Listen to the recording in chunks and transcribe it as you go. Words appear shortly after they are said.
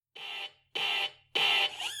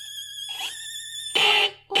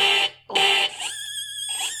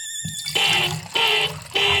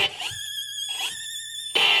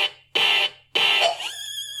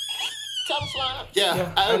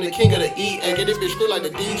I'm the king of the E. And get this bitch screw like the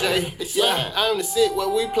DJ. Yeah, I'm the sit where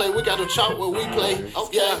we play. We got to chop where we play.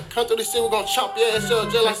 Yeah, come through the city, we gon' chop your ass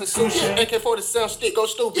up just like some sushi. AK-47 stick, go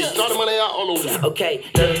stupid. Draw the money out all over. Okay,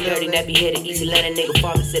 dirty, nappy headed, easy letting nigga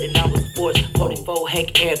father said it I was forced. 44,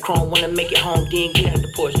 Hank, air chrome, wanna make it home, then get out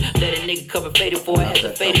the Porsche. Let a nigga cover faded for it, had the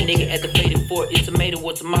faded nigga at the faded for it. It's tomato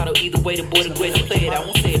or tomato, either way the boy the great to play it. I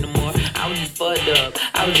won't say it no more. I was just fucked up,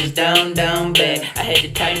 I was just down bad. I had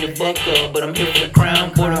to tighten the fuck up, but I'm here for the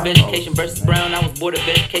crown. Board of Education versus Brown, I was board of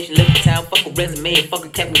education, left the town. Fuck a resume and fuck a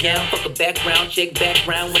tap me down. Fuck a background, check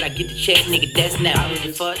background. When I get the check, nigga, that's now. I was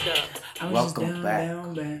just fucked up. Welcome back.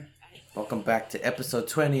 Welcome back to episode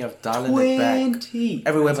 20 of Dialing It Back.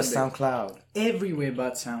 Everywhere but SoundCloud. Everywhere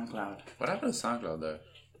but SoundCloud. What happened to SoundCloud though?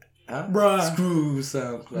 Huh? Bruh. Screw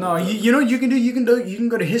SoundCloud. No, you know what you can do? You can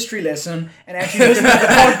go to history lesson and actually listen to the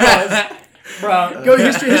podcast. Bro, go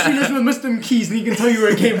history lesson with Mr. McKeys and he can tell you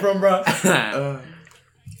where it came from, bro.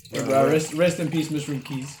 Bro, rest in peace, Mr.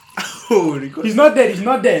 McKeys. He's not dead.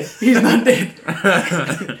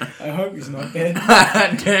 I hope he's not dead.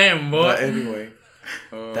 Damn, boy. But anyway,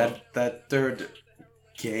 that third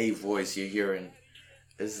gay voice you're hearing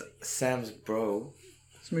is Sam's bro.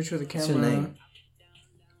 Let's make sure the camera. What's your name?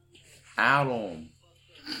 Adam.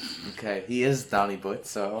 Okay, he is Donny Butt,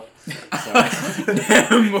 so.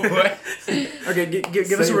 Damn, boy. Okay,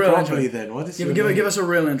 give us a real intro. Then. What is give us a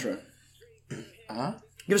real intro. Huh?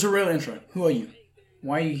 Give us a real intro. Who are you?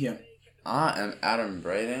 Why are you here? I am Adam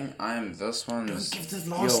Brading. I am this one's. Give the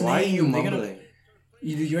last name. Why are you mumbling?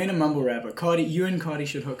 You ain't a mumble rapper. Cardi, you and Cardi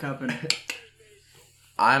should hook up and.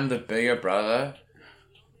 I'm the bigger brother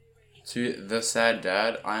to the sad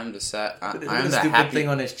dad. I'm the sad. I'm the happy thing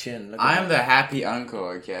on his chin. I am the happy uncle.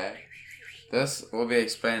 Okay, this will be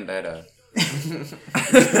explained later.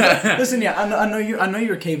 Listen, yeah, I know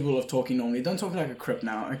you're capable of talking normally. Don't talk like a crip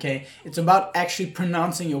now, okay? It's about actually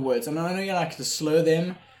pronouncing your words. And I know you like to slur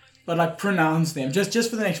them, but like pronounce them just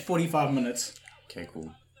for the next 45 minutes. Okay, cool.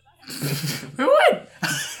 What?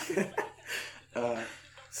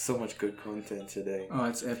 So much good content today. Oh,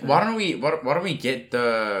 it's epic. Why don't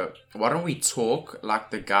we talk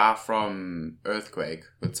like the guy from Earthquake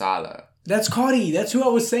with Tyler? That's Cardi. That's who I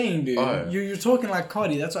was saying, dude. Oh. You're talking like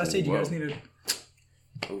Cardi. That's why I said you guys need to.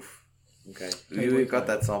 Oof. Okay. We got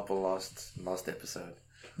that sample last episode.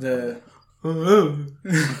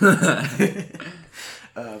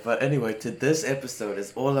 But anyway, this episode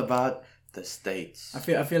is all about the States. I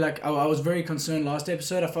feel like I was very concerned last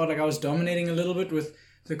episode. I felt like I was dominating a little bit with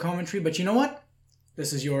the commentary, but you know what?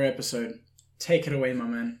 This is your episode. Take it away, my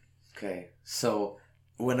man. Okay, so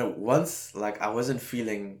I wasn't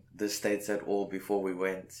feeling the States at all before we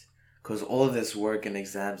went, because all of this work and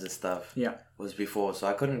exams and stuff was before, so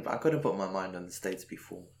I couldn't put my mind on the States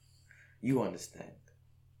before. You understand?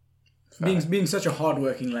 Being such a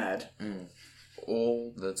hardworking lad.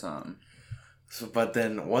 All the time. So, but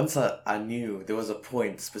then once I knew, there was a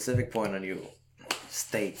specific point I knew,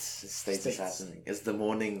 States is happening. It's the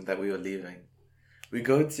morning that we were leaving. We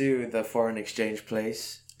go to the foreign exchange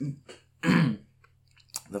place.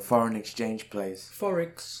 The foreign exchange place.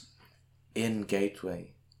 Forex. In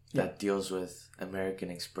Gateway. That deals with American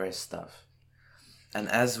Express stuff. And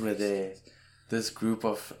as we're there, this group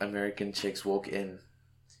of American chicks walk in.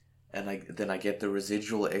 And I get the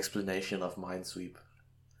residual explanation of Minesweep.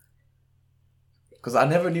 Because I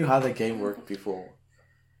never knew how the game worked before.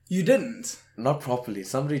 You didn't? Not properly.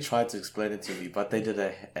 Somebody tried to explain it to me, but they did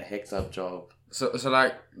a hecked up job. So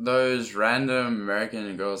like those random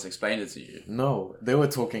American girls explained it to you? No, they were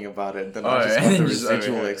talking about it. Then I just got the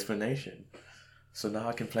residual explanation. So now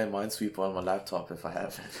I can play Minesweeper on my laptop if I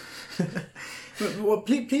have it. Well,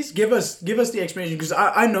 please give us the explanation, because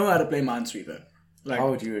I know how to play Minesweeper. Like, how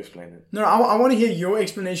would you explain it? No, I want to hear your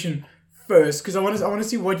explanation first, because I want to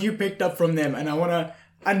see what you picked up from them, and I want to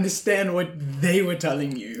understand what they were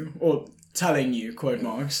telling you, quote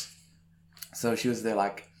marks. So she was there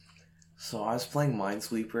like, so I was playing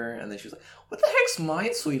Minesweeper, and then she was like, what the heck's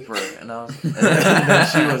Minesweeper? And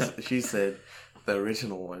then she said, the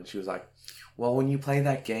original one, she was like, well, when you play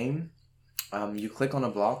that game, you click on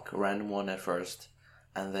a block, a random one at first,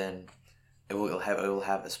 and then it will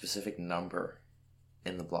have a specific number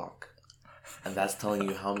in the block. And that's telling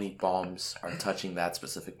you how many bombs are touching that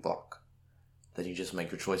specific block. Then you just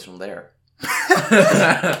make your choice from there.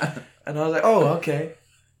 And I was like, oh, okay.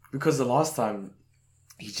 Because the last time,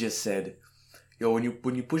 he just said, yo, when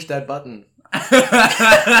you push that button,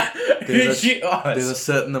 there's a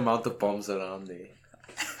certain amount of bombs around there.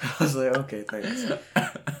 I was like, okay, thanks.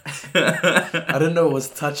 I didn't know it was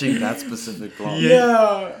touching that specific block.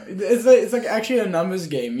 Yeah, it's like actually a numbers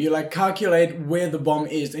game. You like calculate where the bomb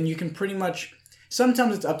is, and you can pretty much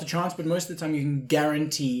Sometimes it's up to chance, but most of the time you can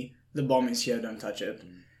guarantee the bomb is here, don't touch it.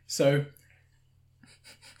 So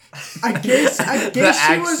I guess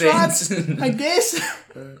she was right. I guess.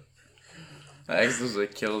 The accent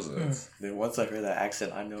that kills us. Then once I heard that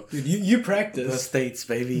accent, I know. Dude, you The practice. States,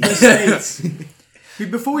 baby. The States.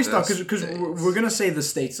 Before we start, The because States. we're going to say the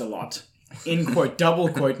States a lot. In quote, double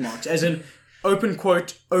quote marks. As in, open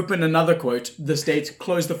quote, open another quote, the States,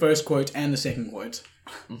 close the first quote and the second quote.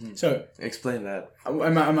 So, Explain that.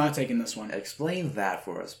 am I taking this one? Explain that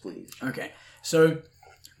for us, please. Okay, so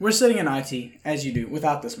we're sitting in IT, as you do,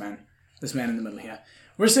 without this man in the middle here.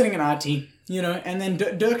 We're sitting in IT, you know, and then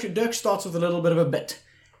Dirk starts with a little bit of a bit.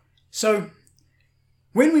 So,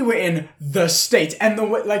 when we were in the States, and the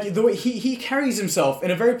way he carries himself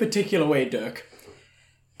in a very particular way, Dirk,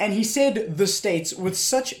 and he said the States with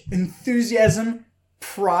such enthusiasm,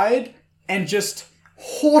 pride, and just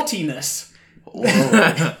haughtiness.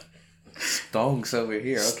 Whoa. Stonks over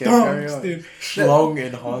here. Okay, carry Stonks, on. dude. Schlong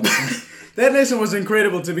and hot. That lesson was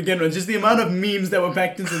incredible to begin with. Just the amount of memes that were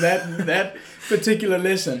packed into that particular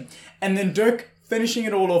lesson. And then Dirk finishing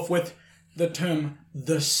it all off with the term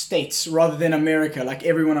the States rather than America, like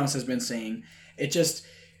everyone else has been saying. It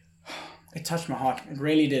touched my heart. It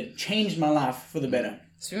really did. Changed my life for the better.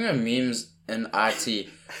 Speaking of memes in IT,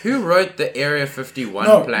 who wrote the Area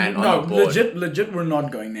 51 plan on the board? legit, we're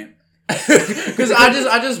not going there. Because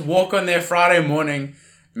I just walk on there Friday morning.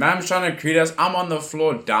 Mam's trying to greet us. I'm on the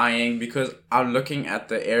floor dying because I'm looking at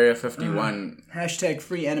the Area 51. Hashtag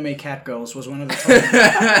free anime catgirls was one of the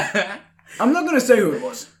top. I'm not going to say who it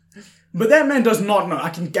was. But that man does not know. I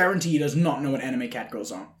can guarantee he does not know what anime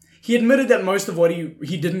catgirls are. He admitted that most of what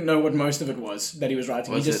he didn't know what most of it was that he was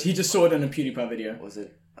writing. He just saw it in a PewDiePie video. Was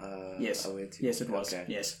it? Yes. Yes, it was. Okay.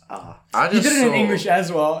 Yes. I He just did it in saw- English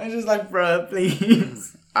as well. It's just like, bruh,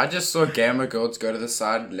 please. I just saw gamer girls go to the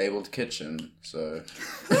side labeled kitchen, so.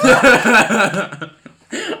 All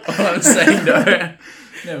I'm saying though.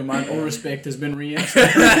 Never mind. All respect has been re Bro,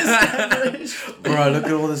 look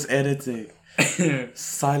at all this editing.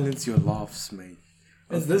 Silence your laughs, mate.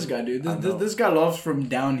 It's this guy, dude. I know. This guy laughs from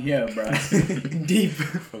down here, bruh. Deep.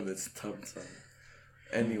 From this tum.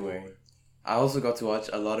 Anyway, I also got to watch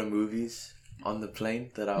a lot of movies on the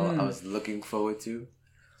plane that I was looking forward to.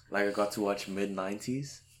 Like, I got to watch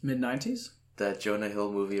Mid-90s. Mid-90s? That Jonah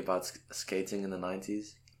Hill movie about skating in the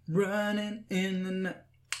 90s. Running in the night.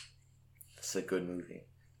 It's a good movie.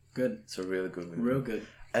 Good. It's a really good movie. Real good.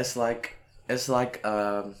 It's like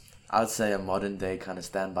I'd say a modern day kind of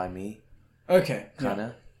Stand By Me. Okay. Kind of.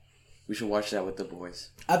 Yeah. We should watch that with the boys.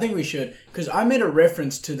 I think we should. Because I made a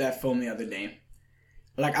reference to that film the other day.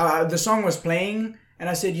 Like, the song was playing, and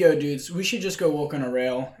I said, yo, dudes, we should just go walk on a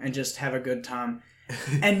rail and just have a good time.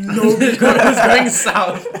 And nobody got it. I was going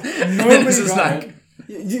south. Nobody This is got like- it.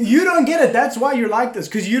 You don't get it. That's why you're like this.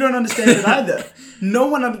 Because you don't understand it either. No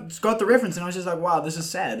one got the reference. And I was just like, wow, this is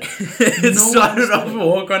sad. It started off a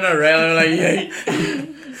walk on a rail and like, yay.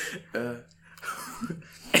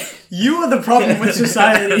 You are the problem with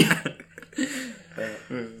society.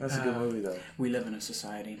 That's a good movie though. We live in a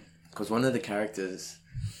society. Because one of the characters,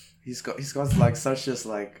 he's got like such just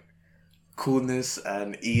like coolness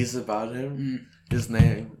and ease about him. His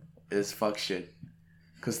name is fuck shit.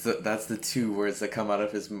 Because that's the two words that come out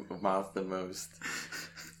of his mouth the most.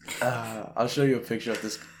 I'll show you a picture of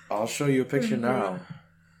this. I'll show you a picture now.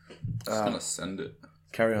 Just gonna send it.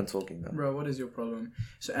 Carry on talking though. Bro, what is your problem?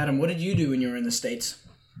 So, Adam, what did you do when you were in the States?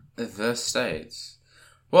 The States.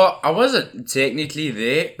 Well, I wasn't technically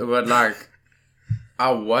there, but like,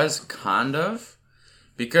 I was kind of.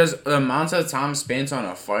 Because the amount of time spent on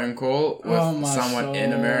a phone call with someone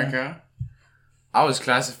in America, I was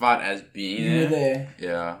classified as being You were there. there.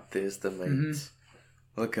 Yeah. There's the mate.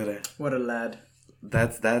 Look at it. What a lad.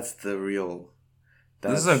 That's the real.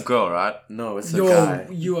 This is a girl, right? No, it's a guy.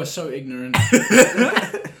 You are so ignorant.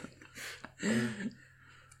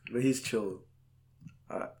 But he's chill.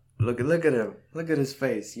 Look at him. Look at his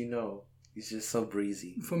face. You know, he's just so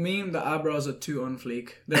breezy. For me, the eyebrows are too on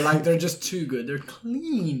fleek. They're just too good. They're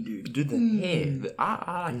clean, dude. Dude, the hair.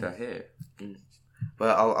 I like the hair.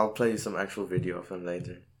 But I'll play you some actual video of him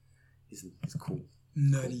later. He's cool.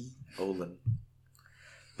 Nutty. Olin.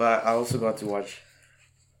 But I also got to watch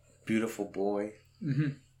Beautiful Boy. Mm-hmm.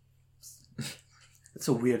 It's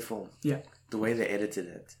a weird film. Yeah. The way they edited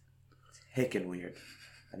it, it's heckin' weird.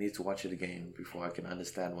 I need to watch it again before I can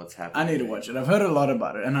understand what's happening. I need to watch it. I've heard a lot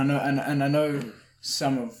about it, and I know and I know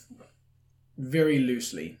some of very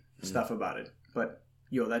loosely stuff about it. But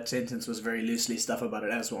that sentence was very loosely stuff about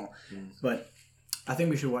it as well. But I think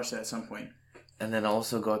we should watch that at some point. And then I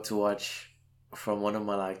also got to watch from one of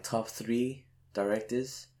my like top 3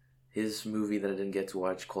 directors, his movie that I didn't get to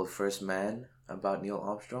watch called First Man about Neil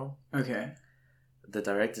Armstrong. Okay. The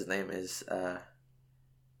director's name is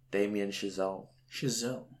Damien Chazelle.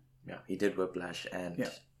 Chazelle. Yeah, he did Whiplash and Yeah.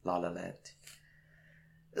 La La Land.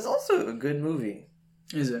 It's also a good movie.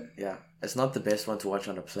 Is it? Yeah, it's not the best one to watch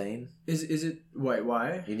on a plane. Is it? Wait,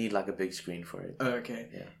 why? You need like a big screen for it. Okay.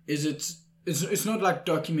 Yeah. Is it? It's not like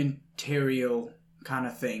documentarial kind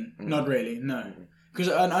of thing. Not really. No. Because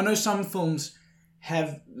I know some films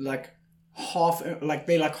have like half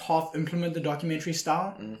implement the documentary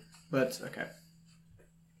style. But okay.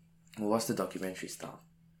 Well, what's the documentary style?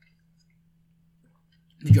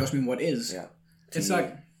 Did you ask me what is? Yeah. It's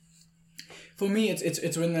like, for me,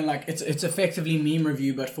 it's when they're like, it's effectively meme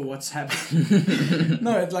review, but for what's happening.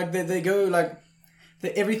 No, it's like they go like,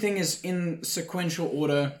 everything is in sequential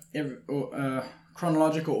order,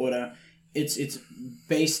 chronological order. It's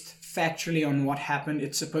based factually on what happened.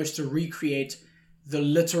 It's supposed to recreate the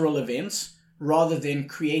literal events rather than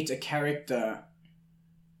create a character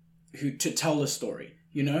to tell the story.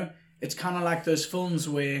 You know, it's kind of like those films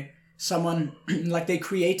where someone like they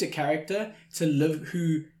create a character to live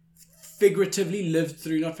who figuratively lived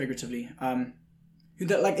through, not figuratively, who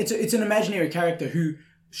that like it's an imaginary character who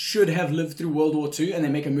should have lived through World War II, and they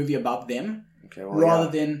make a movie about them rather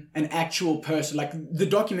than an actual person. Like the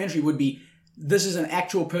documentary would be, this is an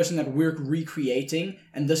actual person that we're recreating,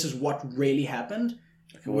 and this is what really happened.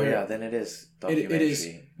 Then it is documentary. It is,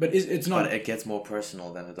 but it's not. But it gets more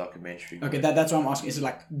personal than a documentary. Okay, that's what I'm asking. Is it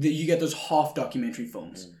like you get those half documentary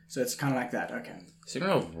films? So it's kind of like that. Okay. Speaking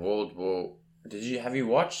of World War, have you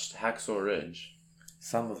watched Hacksaw Ridge?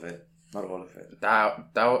 Some of it, not all of it.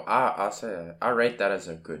 I rate that as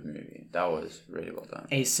a good movie. That was really well done.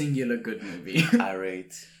 A singular good movie. I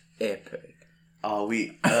rate Epic.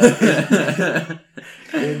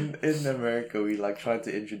 in America we like tried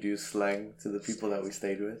to introduce slang to the people that we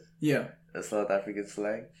stayed with. Yeah. The South African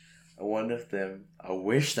slang. And one of them I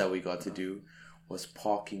wish that we got to do was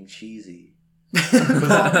parking cheesy. Because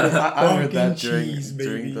I heard that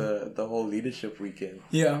during the whole leadership weekend.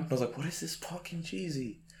 Yeah. I was like, what is this parking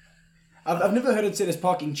cheesy? I've never heard it said as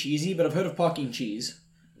parking cheesy, but I've heard of parking cheese.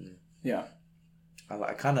 Yeah.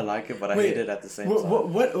 I kind of like it, but I hate it at the same time.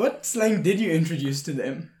 What slang did you introduce to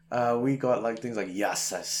them? We got like things like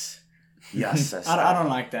yassas. Yassas. I don't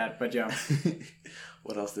like that, but yeah.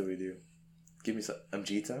 What else did we do? Give me some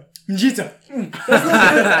Mjita. Mjita.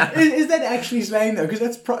 Is that actually slang though?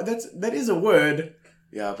 Because that is a word.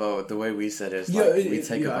 Yeah, but the way we said it is like we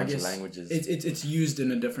take a bunch of languages. It's used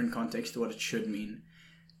in a different context to what it should mean.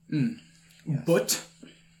 Yes. But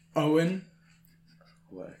Owen.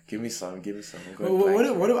 What? Give me some. I'm going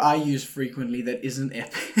what do I use frequently that isn't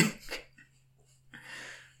epic?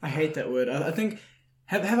 I hate that word. I think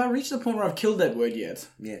have I reached the point where I've killed that word yet?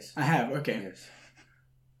 Yes. I have. Okay. Yes.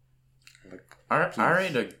 I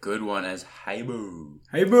rate a good one as Haibo.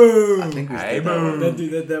 Haibo. I think we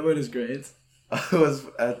that word is great. I was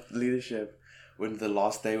at leadership when the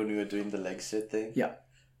last day when we were doing the leg sit thing. Yeah.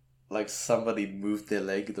 Like somebody moved their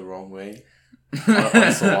leg the wrong way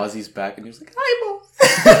on Sawazi's back, and he was like, "Haibo."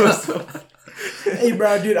 Hey,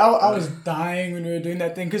 bro, dude, I was dying when we were doing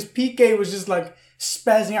that thing because PK was just like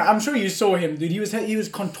spazzing out. I'm sure you saw him, dude. He was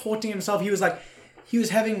contorting himself. He was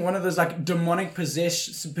having one of those like demonic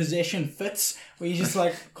possession fits where he's just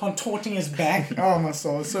like contorting his back. Oh my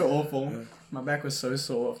soul, it's so awful. My back was so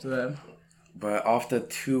sore after that. But after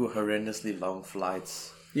 2 horrendously long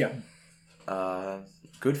flights, yeah,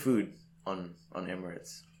 good food on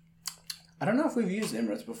Emirates. I don't know if we've used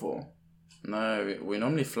Emirates before. No, we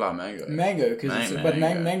normally fly Mango. Mango's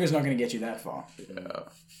not going to get you that far. Yeah.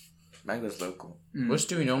 Mango's local. Which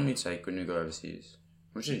do we normally take when we go overseas?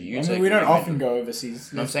 Which did you I take? mean, we don't often go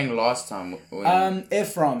overseas. No, I'm saying last time. When... Air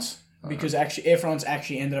France. Because actually, Air France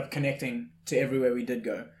actually ended up connecting to everywhere we did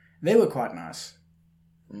go. They were quite nice.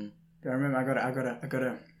 I remember I got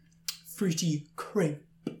a fruity crepe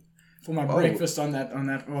for my breakfast on that.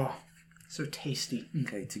 Oh, so tasty.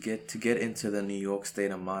 Okay, to get into the New York state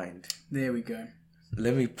of mind. There we go.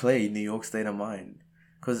 Let me play New York state of mind,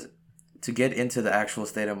 because to get into the actual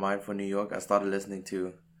state of mind for New York, I started listening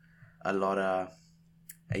to a lot of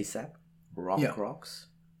ASAP Rocks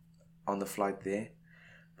on the flight there.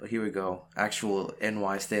 But here we go, actual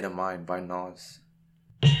NY state of mind by Nas.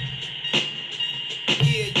 Yeah.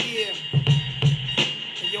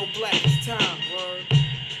 Hey, yo, Black, it's time, word.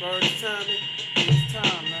 Word, it's time, man. It's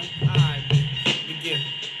time, man. Alright, begin.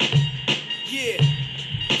 Yeah.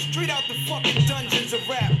 Straight out the fucking dungeons of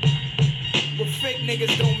rap, where fake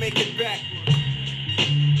niggas don't make it back.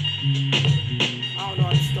 I don't know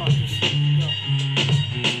how to start this shit. Yo.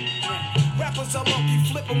 Rappers are monkey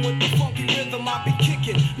flip rhythm with the funky rhythm I be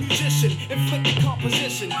kicking. Musician, inflicting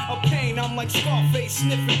composition of pain. I'm like Scarface,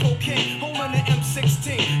 sniffing cocaine, holding an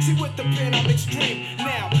M16. See with the pen I'm extreme.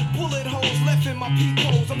 Now, bullet holes left in my peak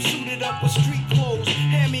holes. I'm suited up with street clothes.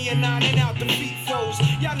 Hand me a 9 and out the feet froze.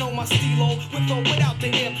 Y'all know my stilo, with or without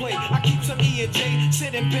the airplay. I keep some E and J,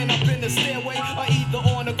 sitting bent up in the stairway, or either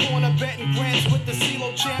on the corner betting grants with the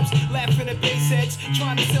CeeLo champs, laughing at bass heads,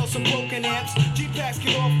 trying to sell some broken amps. G-Packs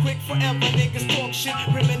get off quick forever, niggas talk shit,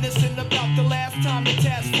 reminiscing about the last time the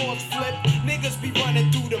task force flipped. Niggas be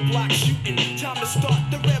running through the block shooting. Time to start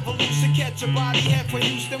the revolution, catch a body head for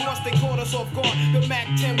Houston once they caught us off guard. The Mac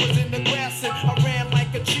 10 was in the grass and I ran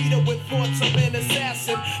like a cheetah with thoughts of an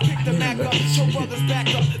assassin. Picked the Mac up, show brothers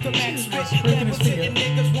back up. The Mac spit, that was hitting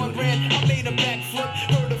niggas, one ran. I made a backflip,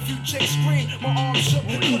 heard a few chicks scream. My arm shook,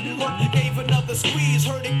 couldn't look, gave another squeeze,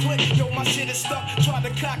 heard it click. Yo, my shit is stuck, tried to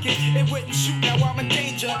cock it, it wouldn't shoot, now I'm in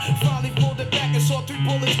danger. Finally pulled it back and saw 3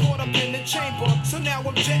 bullets caught up in the chamber. So now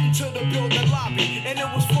I'm jetting to the building lobby, and it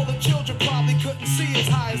was full of children, probably couldn't see as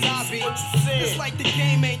high as I be. It's like the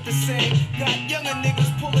game ain't the same. Got younger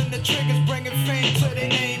niggas pulling the triggers, bringing fame to their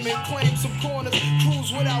name and claim some corners.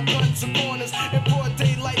 Cruise without guns and corners. In broad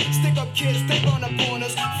daylight, stick up kids, they run up on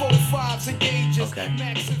us. 4-5s and gauges. Okay.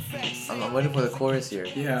 Max and facts. I'm waiting for the chorus here.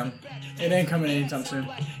 Yeah. It ain't coming anytime soon.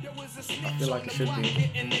 I feel like it should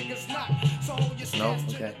be. No?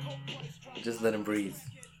 Okay. Just let him breathe.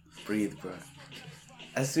 Breathe, bro.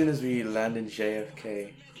 As soon as we land in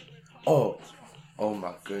JFK. Oh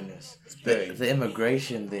my goodness. The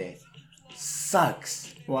immigration there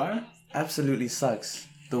sucks. Why? Absolutely sucks.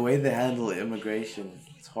 The way they handle immigration,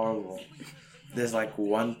 it's horrible. There's like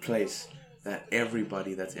one place that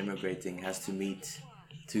everybody that's immigrating has to meet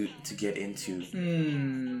to get into.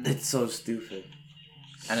 It's so stupid.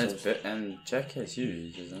 And and JFK's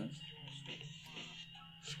huge, isn't it?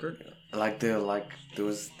 Screw it. Like they were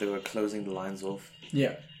closing the lines off.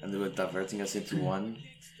 Yeah. And they were diverting us into one.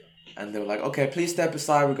 And they were like, okay, please step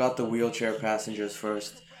aside. We got the wheelchair passengers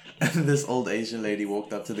first. And this old Asian lady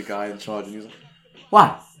walked up to the guy in charge and he was like,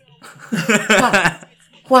 why?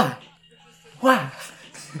 Why?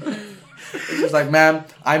 She was like, ma'am,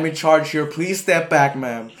 I'm in charge here. Please step back,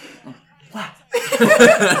 ma'am. Why?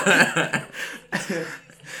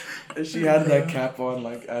 And she had that cap on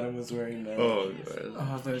like Adam was wearing now. Oh, God.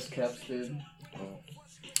 Oh, those caps, dude.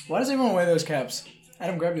 Why does everyone wear those caps?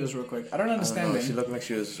 Adam, grab yours real quick. I don't understand them. She looked like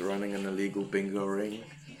she was running an illegal bingo ring.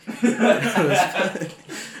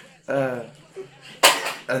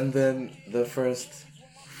 And then the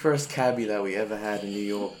first cabbie that we ever had in New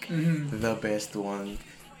York, the best one.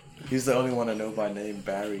 He's the only one I know by name,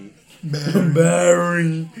 Barry.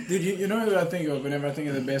 Barry. Dude, you know what I think of whenever I think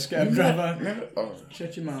of the best cab driver? Oh.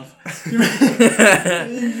 Shut your mouth. Do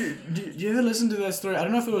you ever listen to that story? I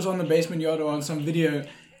don't know if it was on the Basement Yard or on some video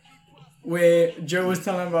where Joe was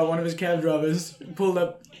telling about one of his cab drivers pulled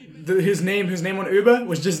up his name on Uber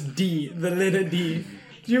was just D, the letter D.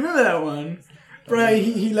 Do you remember that one? Bro,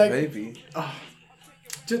 he like... Maybe. Oh,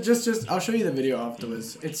 just I'll show you the video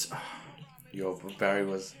afterwards. It's... Oh. Yo, but Barry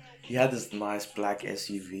he had this nice black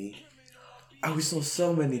SUV. Oh, we saw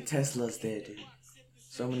so many Teslas there, dude.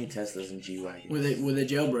 So many Teslas and G-Wagons. Were they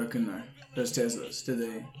jailbroken though? Those Teslas? Did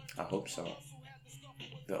they? I hope so.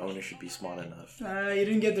 The owner should be smart enough. You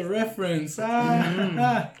didn't get the reference.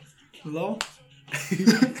 Lol.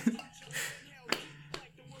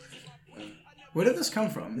 Where did this come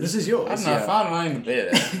from? This is yours. I don't know, I found mine in the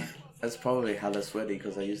bed. That's probably hella sweaty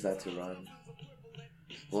because I use that to run.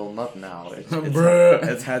 Well, not now.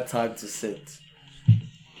 It's had time to sit.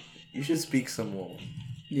 You should speak some more.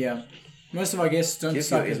 Yeah. Most of our guests don't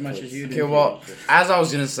suck as much as you do. Okay, well, as I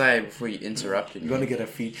was going to say before you interrupted me. You're going to get a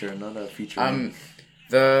feature, another feature.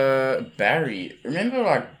 The Barry, remember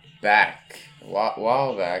like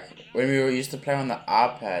while back, when we used to play on the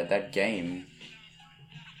iPad, that game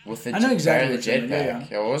with the I know exactly Barry the what you mean,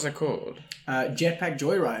 jetpack. Yeah, what was it called? Jetpack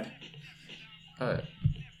Joyride. Oh.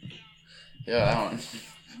 Yeah, that one.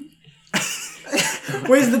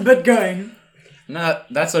 Where's the bit going? No,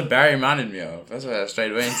 that's what Barry reminded me of. That's what I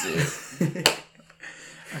straight away into.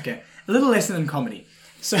 Okay, a little lesson in comedy.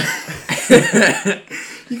 So you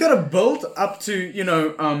gotta build up to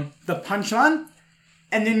the punchline,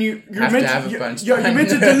 and then you're meant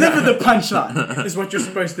to deliver the punchline. Is what you're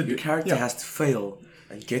supposed to do. Your character has to fail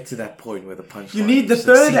and get to that point where the punchline. You need the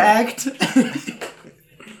third act.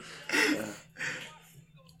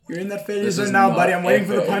 You're in that failure zone now, buddy. I'm waiting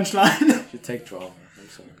for the punchline. You take drama. I'm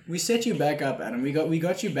sorry. We set you back up, Adam. We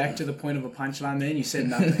got you back to the point of a punchline. Then you said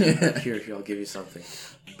nothing. Here, I'll give you something.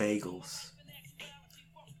 Bagels.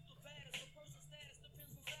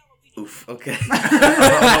 Oof. Okay.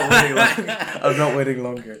 I'm not waiting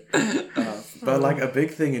longer. But like a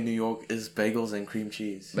big thing in New York is bagels and cream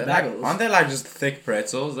cheese. But like, Bagels. aren't they like just thick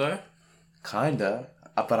pretzels though? Kinda,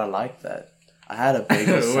 but I like that. I had a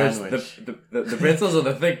bagel Which sandwich. the pretzels are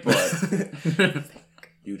the thick part.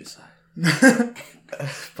 You decide.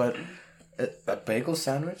 But a bagel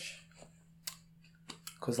sandwich,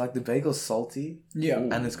 cause like the bagel's salty Yeah.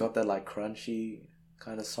 and it's got that like crunchy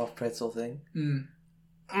kind of soft pretzel thing. Mm.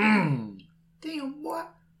 Damn,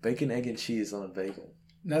 what? Bacon, egg, and cheese on a bagel.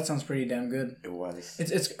 That sounds pretty damn good. It was.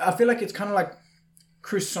 It's. I feel like it's kind of like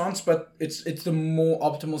croissants, but it's the more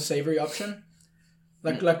optimal savory option.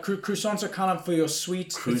 Like croissants are kind of for your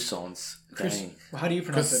sweet. Croissants. Dang. How do you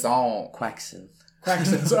pronounce it? Croissant. Quaxin.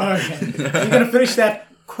 Quaxons. Oh, okay. You're gonna finish that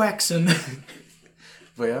quaxon.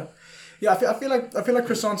 But yeah. Yeah, I feel like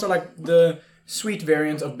croissants are like the sweet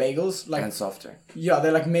variant of bagels. Like And softer. yeah,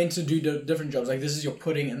 they're like meant to do different jobs. Like this is your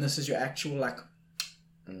pudding, and this is your actual like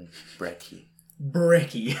Brekkie.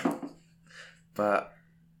 brekkie. But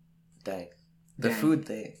dang. The food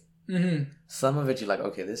thing. Mm-hmm. Some of it you're like,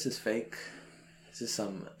 okay, this is fake. This is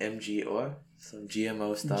some MG or some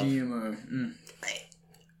GMO stuff. GMO.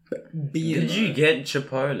 Did you get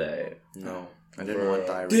Chipotle? No. I didn't want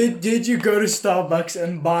diarrhea. Did you go to Starbucks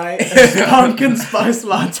and buy a pumpkin spice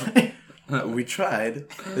latte? We tried.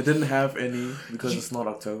 They didn't have any because it's not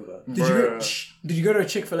October. Did you go to a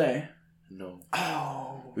Chick-fil-A? No.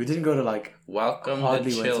 Oh. We didn't go to like Welcome to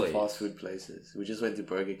hardly went to Chili. fast food places. We just went to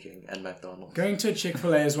Burger King and McDonald's. Going to a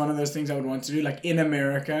Chick-fil-A is one of those things I would want to do. Like in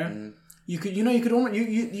America, you could almost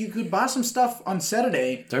you could buy some stuff on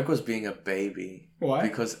Saturday. Dirk was being a baby. Why?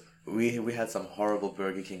 Because we had some horrible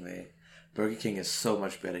Burger King there. Burger King is so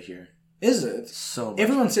much better here. Is it? So much.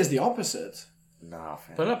 Everyone says the opposite. Nah,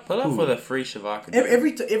 fam. Pull up for the free Shavaka.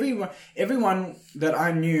 Everyone that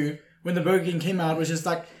I knew when the Burger King came out was just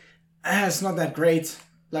like, it's not that great.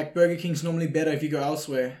 Like Burger King's normally better if you go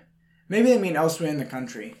elsewhere. Maybe they mean elsewhere in the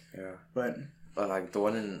country. Yeah. But But like the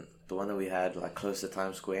one that we had like close to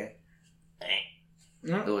Times Square,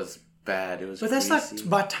 it was bad. It was. But that's greasy. like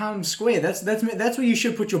by Times Square. That's where you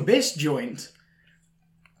should put your best joint.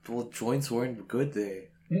 Well, joints weren't good there.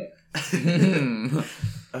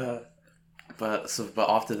 But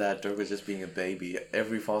after that, Dirk was just being a baby.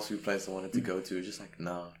 Every fast food place I wanted to go to was just like,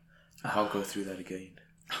 nah, I can't go through that again.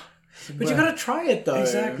 But you gotta try it though.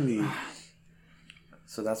 Exactly.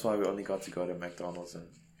 So that's why we only got to go to McDonald's and.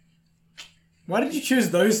 Why did you choose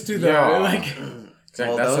those two though? Yeah. Like.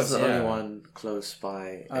 Well, that was the yeah. only one close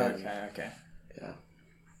by. And, Okay. Yeah.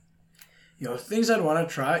 Yo, things I'd want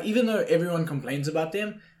to try, even though everyone complains about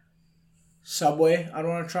them. Subway, I'd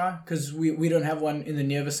want to try because we don't have one in the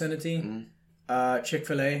near vicinity.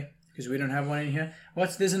 Chick-fil-A because we don't have one in here.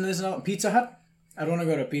 There's another Pizza Hut. I'd want to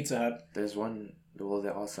go to Pizza Hut. There's one. Well,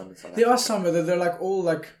 there are some. In South There are Africa. some, but they're like all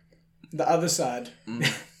like the other side.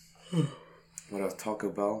 What else? Taco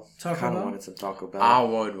Bell. Taco Kind of Bell? wanted some Taco Bell. I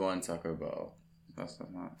would want Taco Bell. That's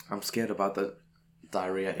not. I'm scared about the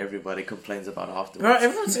diarrhea everybody complains about afterwards. Bro,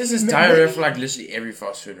 everyone says it's diarrhea for like literally every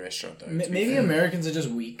fast food restaurant though. Maybe Americans are just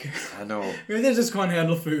weak. I know. Maybe they just can't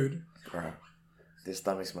handle food. Bro, their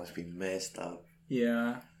stomachs must be messed up.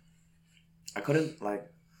 Yeah. I couldn't like,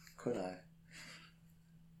 could I?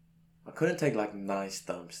 I couldn't take like nice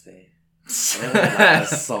dumps there. I never had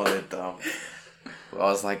like, a solid dump. I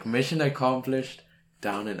was like, mission accomplished,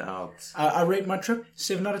 down and out. I rate my trip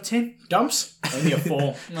 7 out of 10. Dumps? Only a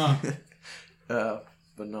 4. No.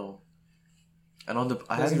 But no. And on the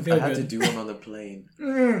I Doesn't had feel to good. do one on the plane.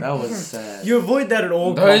 That was sad. You avoid that at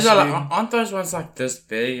all Those costs, are dude. like, aren't those ones like this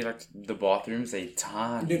big? Like the bathrooms, they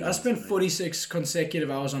tiny. Dude, I spent 46 consecutive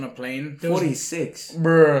hours on a plane. There was- 46.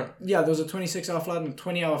 Bruh. Yeah, there was a 26-hour flight and a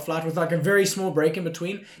 20-hour flight with like a very small break in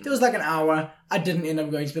between. There was like an hour. I didn't end up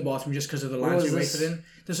going to the bathroom just because of the lines was we this? waited in.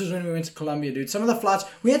 This was when we went to Colombia, dude. Some of the flights,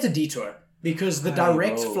 we had to detour because the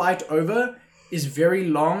direct know. flight over is very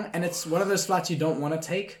long and it's one of those flights you don't want to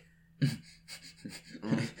take.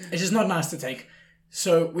 It's just not nice to take.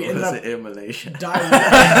 So we ended Was up it in Malaysia?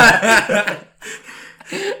 diving.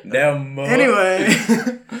 Damn. Anyway,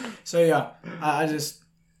 so yeah, I just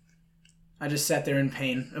sat there in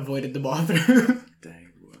pain, avoided the bathroom. Dang.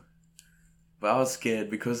 Bro. But I was scared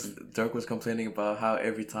because Dirk was complaining about how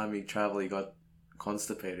every time he traveled he got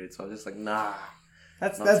constipated. So I was just like, nah.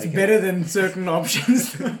 That's Not that's taking better than certain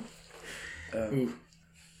options. Ooh.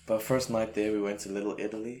 But first night there we went to Little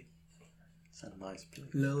Italy. It's a nice place.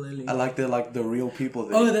 Little Lily. I like the real people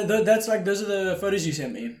there. Oh, that's like those are the photos you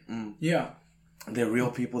sent me. Yeah. They're real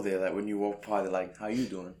people there. Like when you walk by, they're like, "How you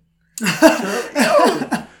doing?"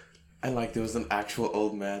 And like there was an actual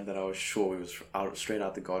old man that I was sure he was out straight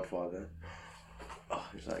out The Godfather. Oh,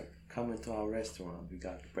 he was like, come into our restaurant. We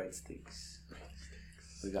got breadsticks.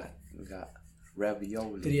 We got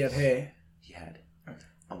ravioli. Did he have hair? He had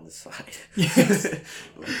on the side. Yes.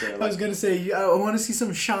 Like, I was gonna say, I want to see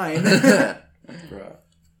some shine. Bruh.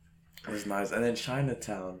 It was nice. And then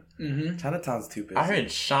Chinatown. Mm-hmm. Chinatown's too busy. I heard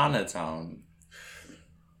Chinatown.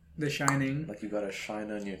 The Shining. Like you got a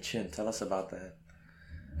shine on your chin. Tell us about that.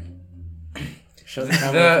 Show the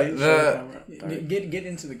camera, please. Show the camera. Get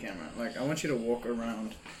into the camera. Like, I want you to walk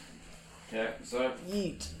around. Yeah, so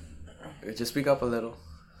Eat. Just speak up a little.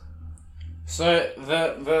 So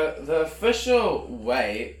the official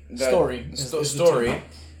way Story is the story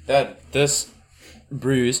that this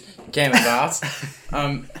bruise came about.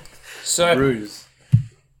 So Bruise.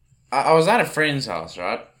 I was at a friend's house,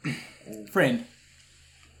 right? Friend.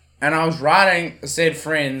 And I was riding said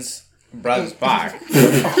friend's brother's bike.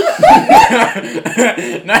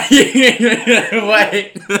 No,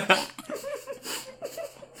 wait.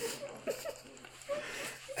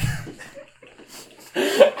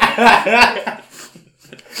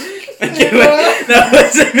 That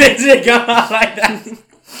wasn't meant to go out like that.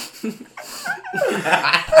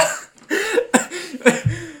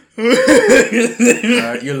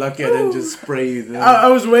 You're lucky I didn't just spray you there. I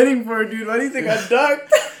was waiting for it, dude. Why do you think I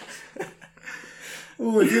ducked?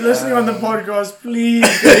 Ooh, if you're listening on the podcast, please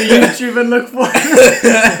go to YouTube and look for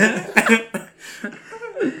it.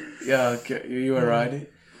 Yeah, okay. You were riding?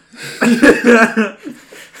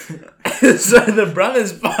 So the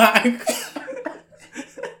brother's bike.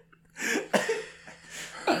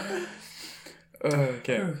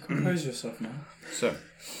 Okay. Compose yourself now. So,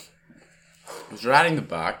 I was riding the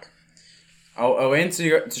bike. I went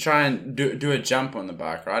to try and do a jump on the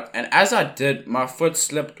bike, right? And as I did, my foot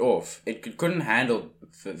slipped off. It couldn't handle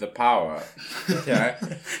the power. Okay.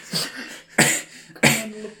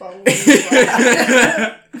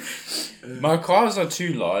 My calves are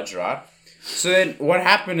too large, right? So then what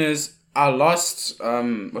happened is I lost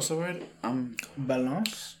what's the word?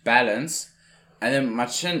 Balance. And then my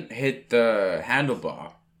chin hit the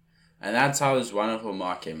handlebar. And that's how this wonderful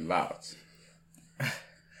mark came about.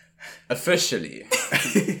 Officially.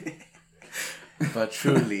 But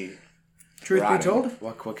truly. Truth be told?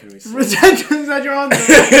 What can we say? Is that your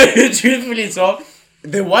answer? Truthfully told,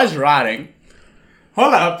 there was riding.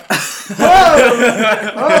 Hold up.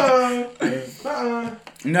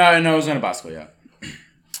 No, it was on a bicycle, yeah.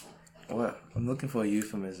 What? I'm looking for a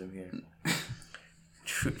euphemism here.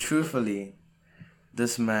 Truthfully,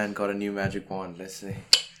 this man got a new magic wand, let's say.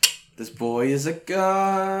 This boy is a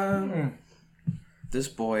gun. This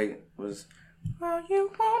boy was... Oh, you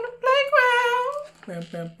wanna play well?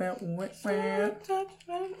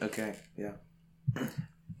 Okay, yeah.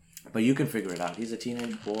 But you can figure it out. He's a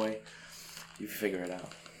teenage boy. You figure it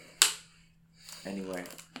out. Anyway.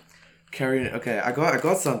 Okay, I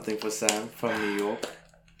got something for Sam from New York.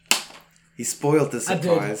 He spoiled the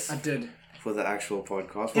surprise. I did. For the actual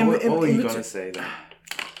podcast. In What were you going to say then?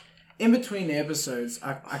 In between the episodes,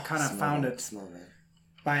 I kind of found it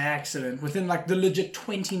by accident. Within like the legit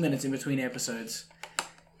 20 minutes in between episodes.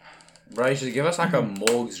 Bro, you should give us like a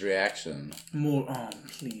Morg's reaction. More, oh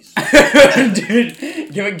please, dude,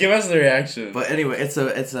 give us the reaction. But anyway, it's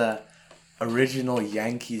a original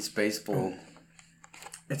Yankees baseball.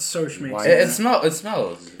 It's so schmick. It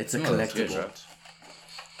smells. It's a collectible. Good,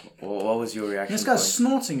 Well, what was your reaction? This guy's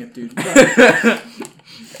snorting it, dude.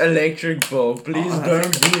 Electric ball, please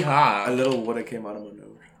don't be high. A little water came out of my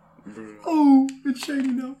nose. Oh, it's shady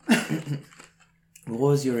now. What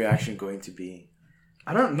was your reaction going to be?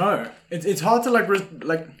 I don't know. It's hard to like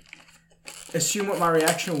assume what my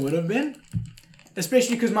reaction would have been,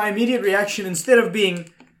 especially because my immediate reaction, instead of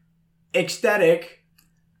being ecstatic,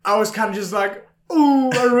 I was kind of just like, ooh,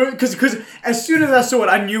 because as soon as I saw it,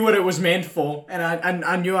 I knew what it was meant for, and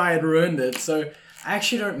I knew I had ruined it. So I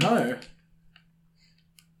actually don't know.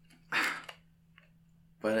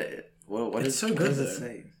 But what does it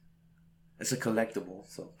say? It's a collectible,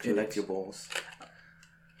 so collect your balls.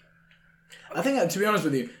 I think, to be honest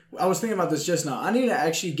with you, I was thinking about this just now. I need to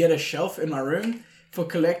actually get a shelf in my room for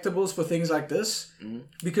collectibles for things like this,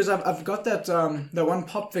 because I've got that one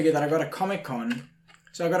pop figure that I got at Comic-Con.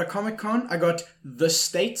 So I got a Comic-Con, I got The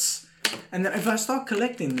States, and then if I start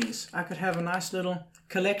collecting these, I could have a nice little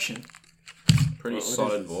collection. Pretty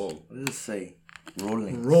solid ball. What does it say?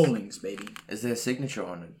 Rollings. Rollings, baby. Is there a signature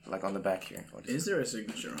on it? Like on the back here? Is there a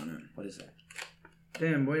signature on it? What is that?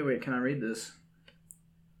 Damn, wait, can I read this?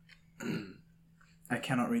 I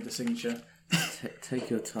cannot read the signature. Take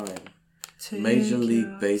your time. Major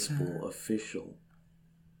League Baseball official.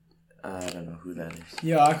 I don't know who that is.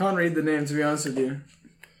 Yeah, I can't read the name, to be honest with you.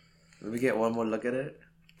 Let me get one more look at it.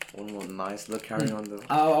 One more nice. Look, carry on though.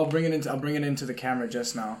 I'll bring it into the camera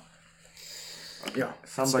just now. Yeah,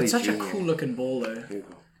 Somebody it's such junior. a cool looking ball though. Here you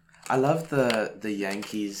go. I love the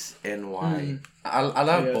Yankees NY. I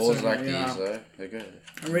love Yeah, balls so, like yeah. these though. They're good.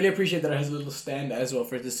 I really appreciate that it has a little stand as well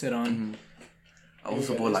for it to sit on. Mm-hmm. I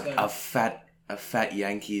also Yeah, bought like it's a fat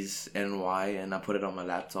Yankees NY, and I put it on my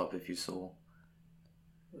laptop. If you saw.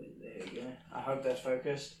 There you go. I hope that's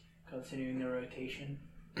focused. Continuing the rotation.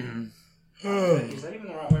 Is that even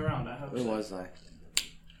the right way around? I hope Where so. was I?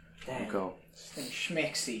 Damn. Go. This thing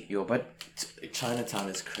schmexy. Yo, but Chinatown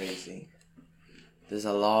is crazy. There's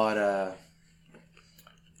a lot of.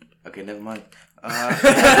 Okay, never mind.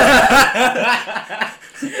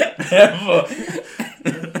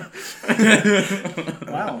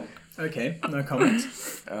 Wow. Okay, no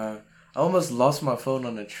comments. I almost lost my phone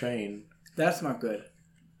on a train. That's not good.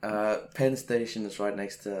 Penn Station is right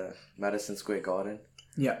next to Madison Square Garden.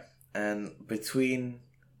 Yeah. And between,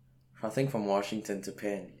 I think from Washington to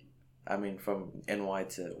Penn, I mean from NY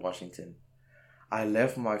to Washington, I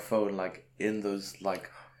left my phone like in those like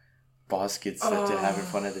baskets that you have in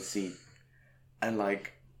front of the seat. And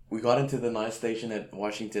like, we got into the night station at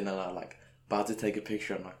Washington and I like about to take a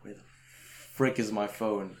picture. I'm like, where the frick is my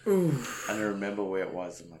phone? Oof. And I remember where it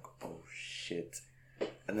was. I'm like, oh shit.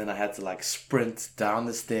 And then I had to like sprint down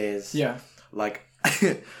the stairs. Yeah. Like,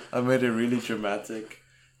 I made it really dramatic.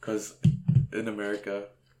 Because in America,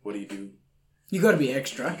 what do? You gotta be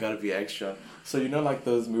extra. You gotta be extra. So you know like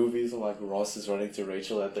those movies where like Ross is running to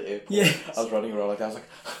Rachel at the airport? Yes. I was running around like that. I was like...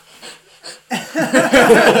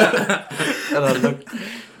 and I looked...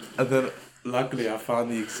 And then luckily I found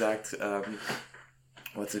the exact...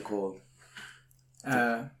 what's it called? I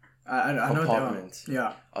know what they are. Compartment.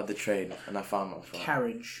 Yeah. On the train. And I found my phone.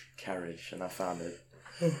 Carriage. And I found it.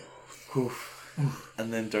 Oof.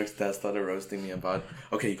 And then Dirk's dad started roasting me about,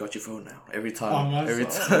 okay, you got your phone now. Every time.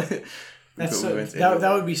 That's We so, went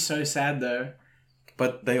that would be so sad though.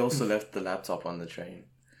 But they also left the laptop on the train.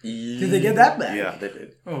 Did they get that back? Yeah, they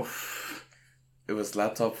did. Oh. It was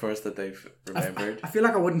laptop first that they remembered. I feel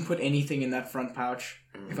like I wouldn't put anything in that front pouch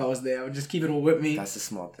if I was there. I would just keep it all with me. That's a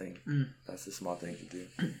smart thing. That's a smart thing to do.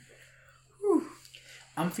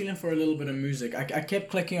 I'm feeling for a little bit of music. I kept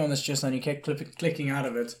clicking on this just now and you kept clicking out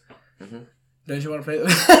of it. Don't you want to play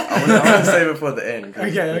this? I want to save it for the end.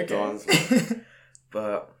 Okay.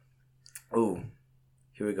 But,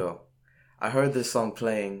 here we go. I heard this song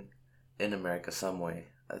playing in America somewhere.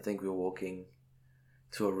 I think we were walking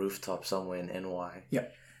to a rooftop somewhere in NY. Yeah.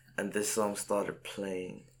 And this song started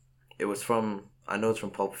playing. It was from, I know it's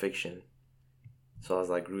from Pulp Fiction. So I was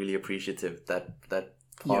like really appreciative that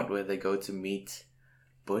part where they go to meet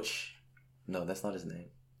Butch. No, that's not his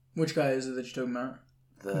name. Which guy is it that you're talking about?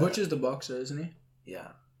 Butch is the boxer, isn't he?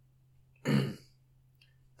 Yeah.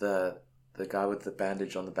 the guy with the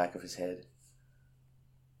bandage on the back of his head.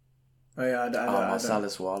 Oh yeah,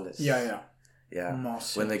 Marcellus Wallace. Yeah.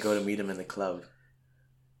 Marcellus. When they go to meet him in the club,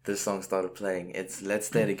 this song started playing. It's Let's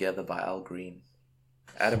Stay Together by Al Green.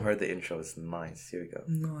 Adam heard the intro. It's nice. Here we go.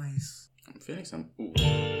 Nice. I'm feeling some. Ooh.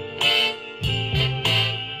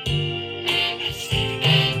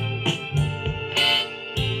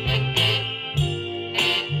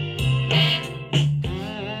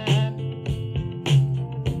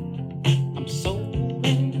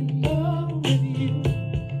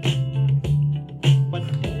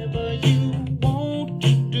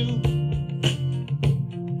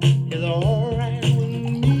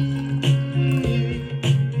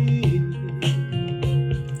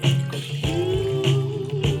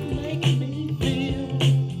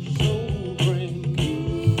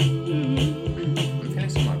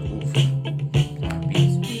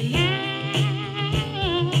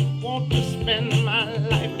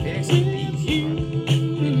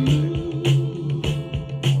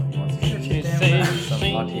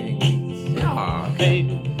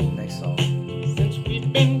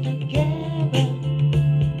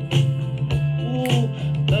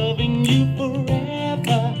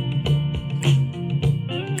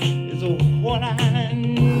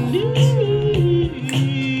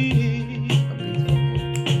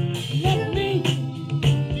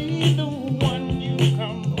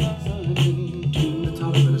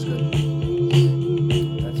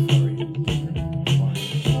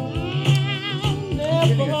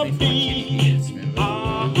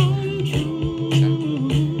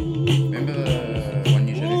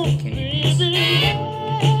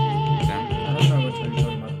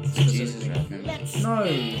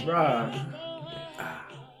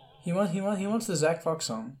 He wants the Zach Fox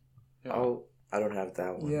song. Oh, I don't have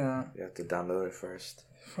that one. Yeah. You have to download it first.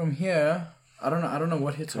 From here, I don't know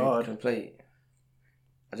what hits hard. Can play.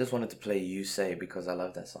 I just wanted to play You Say because I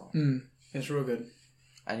love that song. It's real good.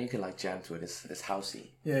 And you can like jam to it. It's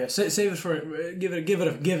housey. Yeah. Save it for give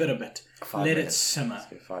it a bit. 5 Let minutes. it simmer. Let's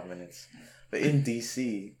give 5 minutes. But in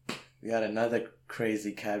DC, we had another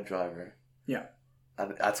crazy cab driver. Yeah.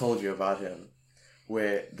 I told you about him.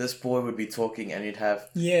 Where this boy would be talking and he'd have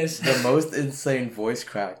Yes. the most insane voice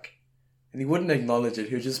crack. And he wouldn't acknowledge it.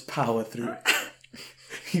 He would just power through.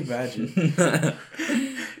 Imagine.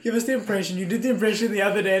 Give us the impression. You did the impression the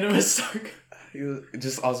other day and it was so good. He would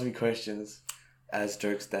just ask me questions as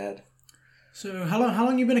Dirk's dad. So how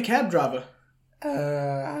long you been a cab driver?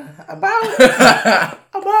 About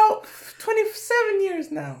 27 years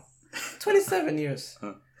now. 27 years.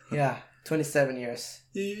 Yeah, 27 years.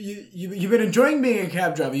 You've been enjoying being a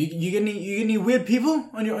cab driver. You get any weird people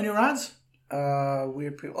on your rides?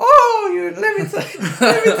 Weird people. Oh, let me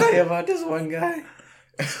tell you about this one guy.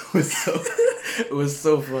 It was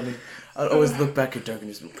so funny. I'd always look back at Dirk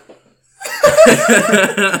and just.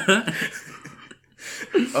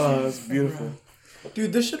 Oh, it's beautiful.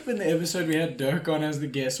 Dude, this should have been the episode we had Dirk on as the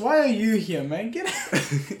guest. Why are you here, man? Get out.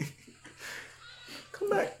 Come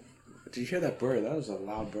back. Did you hear that bird? That was a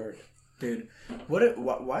loud bird. Dude, why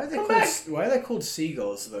are they called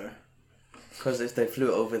seagulls though? Because if they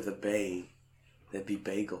flew over the bay, there'd be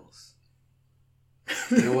bagels.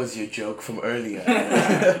 It was your joke from earlier.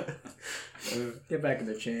 Get back in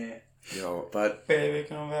the chair. Yo, but Baby,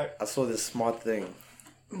 come back. I saw this smart thing.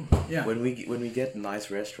 Yeah. When we get nice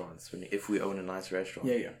restaurants, if we own a nice restaurant,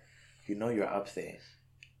 Yeah. you know you're up there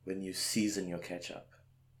when you season your ketchup.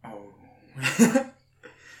 Oh.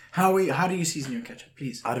 How do you season your ketchup,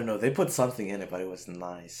 please? I don't know. They put something in it, but it was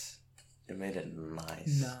nice. It made it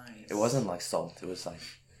nice. Nice. It wasn't like salt. It was like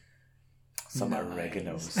some Nice.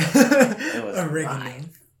 oregano. It was Oregano. nice.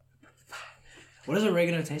 What does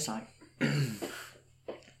oregano taste like?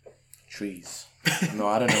 Trees. No,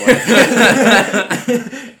 I don't know what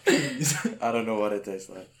it tastes like. I don't know what it tastes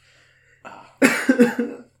like.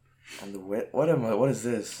 And what is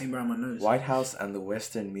this? Hey, bro, my nose. White House and the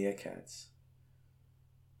Western Meerkats.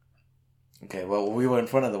 Okay, well, we were in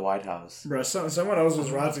front of the White House. Bro, someone else was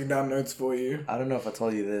writing down notes for you. I don't know if I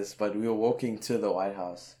told you this, but we were walking to the White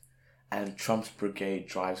House, and Trump's brigade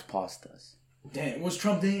drives past us. Damn, was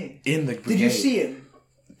Trump there? In the brigade. Did you see him?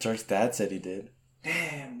 Dirk's dad said he did.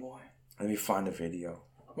 Damn, boy. Let me find a video.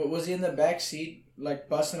 What, was he in the back seat, like,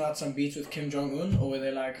 busting out some beats with Kim Jong-un? Or were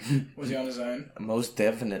they like, was he on his own? Most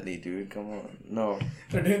definitely, dude. Come on. No.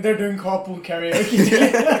 They're doing carpool karaoke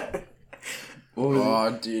together. What was it?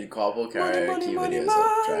 Oh, dude, carpool karaoke money, videos money.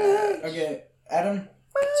 are trash. Okay, Adam,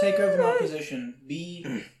 take over my position. Be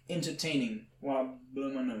entertaining while I blow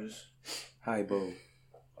my nose. Hi, Bo.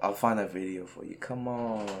 I'll find that video for you. Come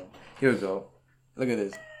on. Here we go. Look at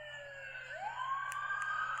this.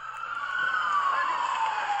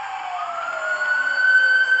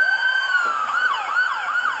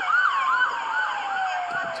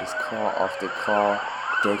 Just car after car.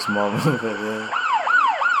 Dirk's mom over there.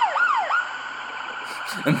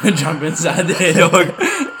 And then jump inside the dog.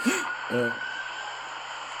 Yeah.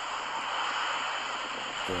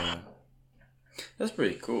 That's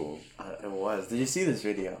pretty cool. It was. Did you see this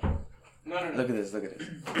video? No. Look at this. Look at it.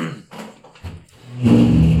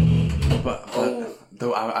 But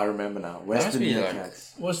though I remember now. Western be like-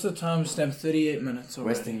 Meerkats. What's the timestamp? 38 minutes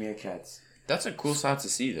already. Western Meerkats. That's a cool sight to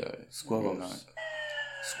see, though. Squirrels. No.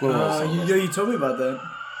 Squirrels. you told me about that.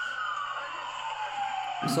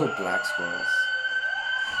 We saw black squirrels.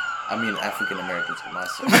 I mean, African Americans are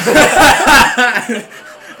nice.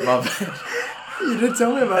 My bad. You did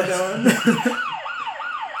tell me about that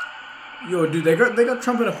one. Yo, dude, they got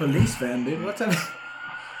Trump in a police van, dude. What's that?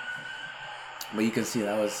 But you can see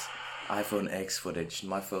that was iPhone X footage.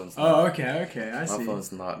 My phone's not, Oh, okay, I my see.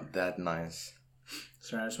 phone's not that nice.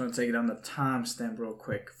 Sorry, I just want to take it on the timestamp real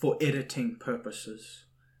quick for editing purposes.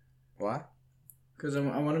 Why? Because I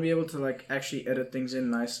want to be able to like actually edit things in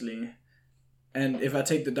nicely. And if I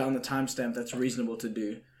take down the timestamp, that's reasonable to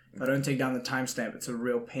do. If I don't take down the timestamp, it's a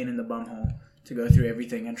real pain in the bumhole to go through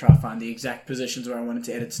everything and try to find the exact positions where I wanted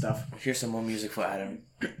to edit stuff. Here's some more music for Adam.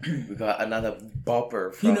 We got another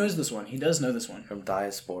bopper He from, knows this one. He does know this one. from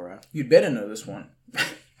Diaspora. You'd better know this one.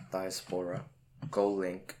 Diaspora. Gold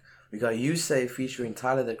Link. We got You Say featuring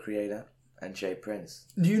Tyler the Creator and Jay Prince.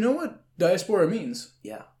 Do you know what diaspora means?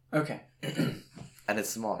 Yeah. Okay. And it's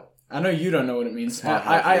smart. I know you don't know what it means. Smart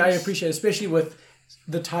I hyphenes. appreciate it, especially with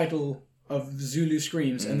the title of Zulu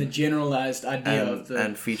Screams and the generalized idea of the...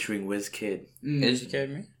 And featuring WizKid. Educate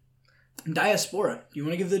me. Diaspora. Do you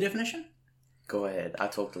want to give the definition? Go ahead. I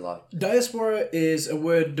talked a lot. Diaspora is a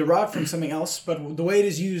word derived from something else, but the way it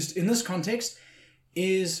is used in this context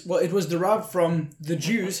it was derived from the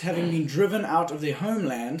Jews having been driven out of their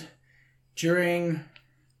homeland during...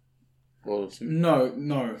 Well, No.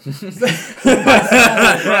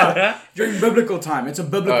 During biblical time. It's a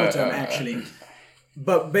biblical term, actually.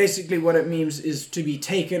 But basically what it means is to be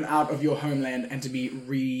taken out of your homeland and to be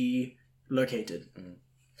relocated.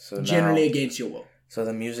 So Generally now, against your will. so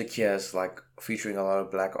the music here is like featuring a lot of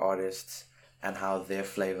black artists and how their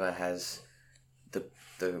flavor has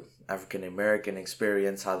the African American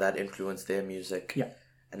experience, how that influenced their music, Yeah.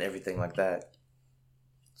 and everything like that.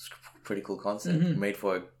 It's a pretty cool concept. Made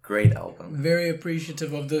for a great album. Very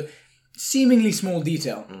appreciative of the seemingly small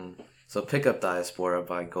detail. So pick up Diaspora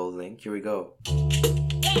by Gold Link. Here we go.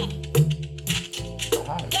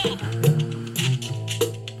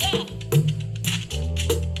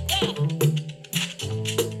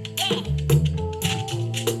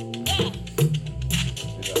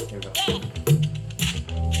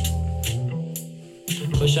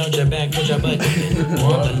 Push out your back, push your butt.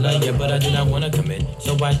 Wanna love you, but I do not wanna commit.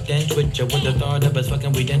 So I then twitch you with the thought of us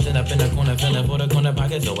fucking. We dancing up in the corner, feeling for the corner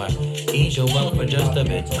pocket. So I ease you up for just a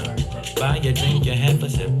bit. Buy your drink, you have a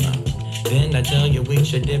sip. Then I tell you we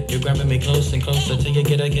should dip. You're grabbing me close and closer till you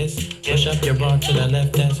get a kiss. Push up your bra to the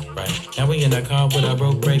left, that's right. Now we in the car with a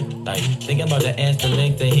broke brake light. Thinking about the ass, the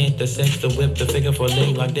leg, the hit, the sex, the whip, the figure for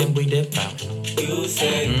leg. Like then we dip out. You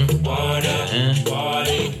say wanna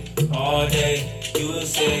party all day. You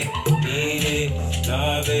say need it,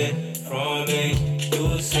 love it from me.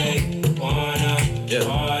 You say wanna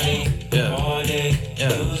party all day.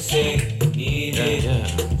 You say need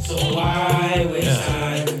it. So why waste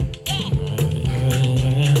time?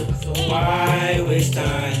 So why waste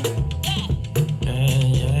time?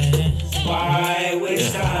 Why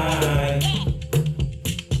waste time?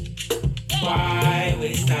 Why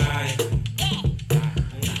waste time?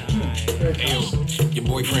 Your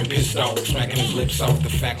boyfriend pissed off, smacking his lips off. The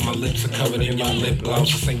fact my lips are covered in your lip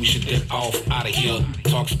gloss. I say we should dip off, out of here.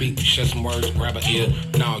 Talk, speak, share some words, grab a ear.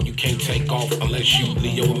 No, you can't take off unless you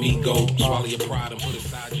Leo amigo. Swallow your pride and put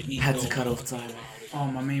aside your ego. Had to cut off time. Oh,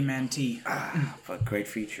 my main man T. But great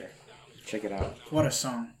feature. Check it out. What a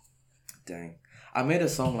song. Dang. I made a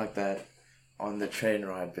song like that on the train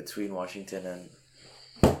ride between Washington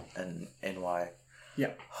and NY.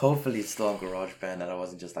 Yeah. Hopefully it's still on GarageBand and I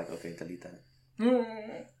wasn't just like, okay, delete that.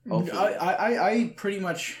 Hopefully. I pretty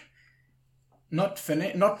much not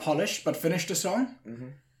polished, but finished the song.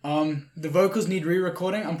 The vocals need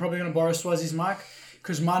re-recording. I'm probably gonna borrow Swazi's mic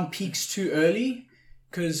because mine peaks too early.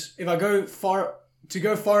 Because if I go far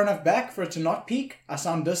enough back for it to not peak, I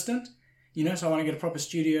sound distant. You know, so I want to get a proper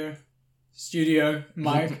studio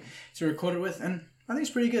mic to record it with, and I think it's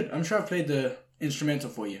pretty good. I'm sure I've played the instrumental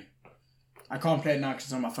for you. I can't play it now because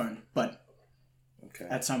it's on my phone, but Okay.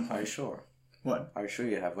 at some point. Are you sure? What? Are you sure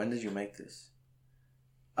you have? When did you make this?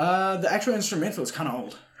 The actual instrumental is kind of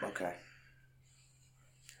old. Okay.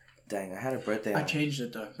 Dang, I had a birthday. I changed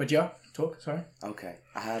it though. But yeah, talk. Sorry. Okay,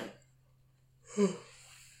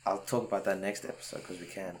 I'll talk about that next episode because we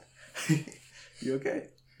can. You okay?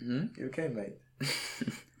 You okay, mate?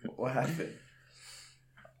 What happened?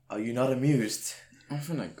 Are you not amused? I'm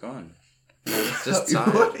finna gone. Just What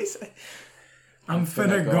tired. did he say? I'm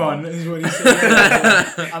finna gone is what he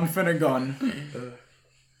said. I'm finna gone.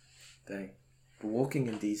 Dang. But walking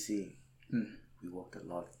in DC, we walked a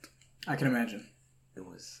lot. I can imagine. It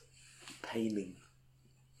was paining.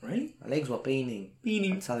 Really? My legs were paining.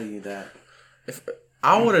 Paining. I'm telling you that. If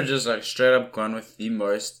I would have just like straight up gone with the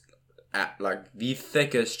most, the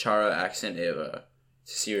thickest Charo accent ever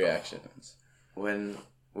to see reactions.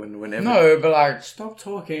 Whenever No, but like Stop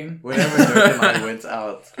talking. whenever Dirk and I went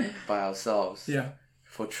out by ourselves Yeah.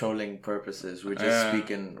 for trolling purposes, we just speak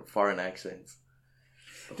in foreign accents.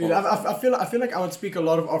 Dude, I feel like I would speak a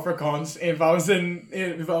lot of Afrikaans if I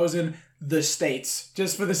was in the States,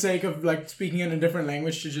 just for the sake of like speaking in a different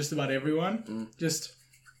language to just about everyone. Just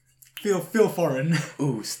feel foreign.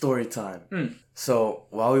 Ooh, story time. So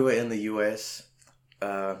while we were in the US,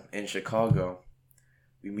 in Chicago,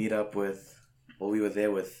 we were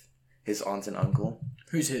there with his aunt and uncle,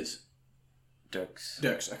 Who's his? Dirk's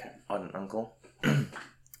Dirk's. Okay. aunt and uncle,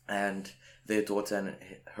 and their daughter and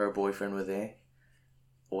her boyfriend were there.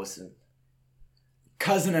 Awesome.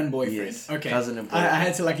 Cousin and boyfriend. Yes, Okay. cousin and I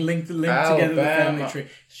had to like link together the family tree.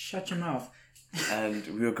 Shut your mouth. And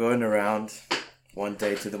we were going around one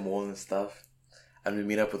day to the mall and stuff, and we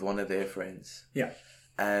meet up with one of their friends. Yeah.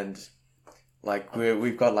 And like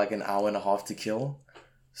we've got like an hour and a half to kill,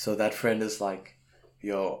 so that friend is like,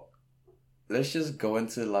 "Yo, let's just go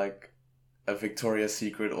into like a Victoria's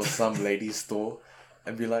Secret or some ladies store,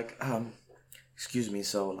 and be like, excuse me,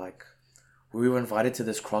 so like, we were invited to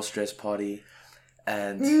this cross-dress party,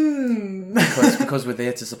 and because we're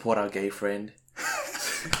there to support our gay friend.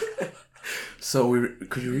 So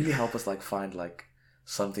could you really help us like find like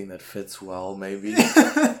something that fits well, maybe?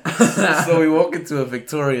 So we walk into a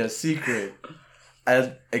Victoria's Secret,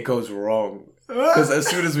 and it goes wrong. Because as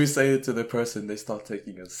soon as we say it to the person, they start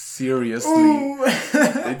taking us seriously.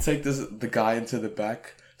 They take the guy into the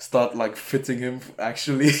back, start like fitting him,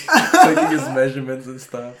 actually taking his measurements and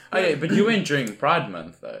stuff. Okay, but you went during Pride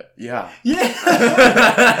Month though. Yeah. Wait,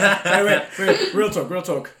 real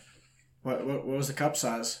talk. What was the cup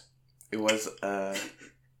size? It was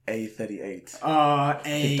A38.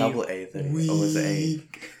 A double A38. Or was it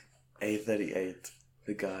A38?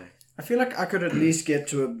 The guy. I feel like I could at least get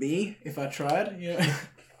to a B if I tried. Yeah.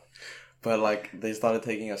 But like they started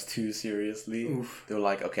taking us too seriously. Oof. They were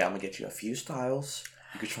like, "Okay, I'm gonna get you a few styles.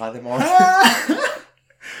 You could try them on."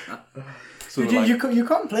 So Dude, like, you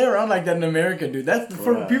can't play around like that in America, dude. That's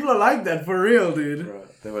for people are like that for real, dude. bro,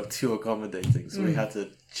 they were too accommodating, so we had to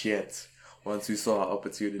jet once we saw our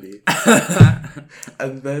opportunity.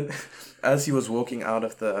 And then, as he was walking out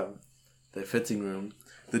of the fitting room,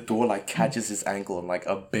 the door like catches his ankle and like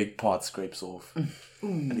a big part scrapes off,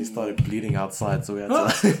 and he started bleeding outside. So we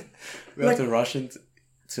had to rush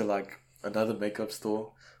into like another makeup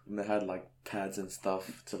store, and they had like pads and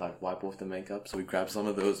stuff to like wipe off the makeup. So we grabbed some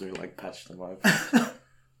of those and we like patched them up.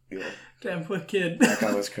 Yeah, Damn, poor kid. that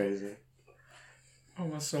guy was crazy. Oh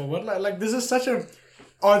my soul! What like this is such a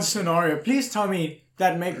odd scenario. Please tell me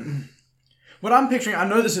that what I'm picturing. I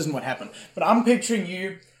know this isn't what happened, but I'm picturing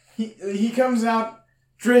you. He comes out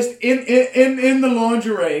dressed in the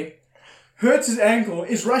lingerie, hurts his ankle,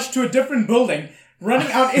 is rushed to a different building,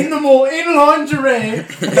 running out in the mall in lingerie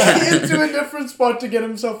into a different spot to get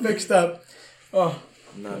himself fixed up. Oh.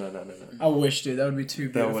 No. I wish, dude. That would be too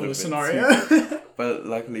beautiful a scenario. But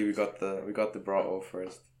luckily we got the bra off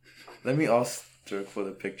first. Let me ask Dirk for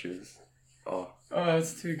the pictures. Oh,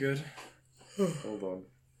 it's too good. hold on.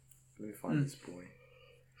 Let me find this boy.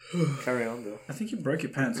 Carry on though. I think you broke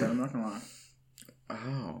your pants, I'm not gonna lie.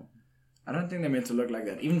 Oh. I don't think they're meant to look like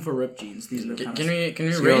that. Even for ripped jeans, these look kind of... Can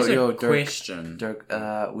we So, raise a Dirk, question? Dirk,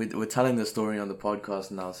 we're telling the story on the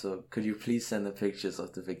podcast now, so could you please send the pictures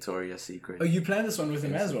of the Victoria's Secret? Oh, you planned this one with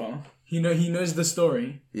him as well? He knows the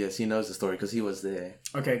story. Yes, he knows the story because he was there.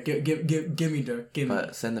 Okay, give me, Dirk. Give me.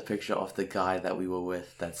 But send the picture of the guy that we were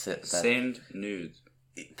with. That's it. Send nudes.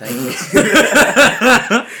 Thank you.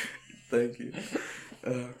 Thank you.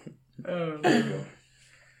 Oh, there you go.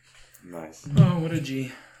 Nice. Oh, what a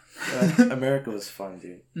G. America was fun,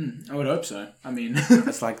 dude. I would hope so. I mean...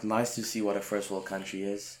 It's like nice to see what a first world country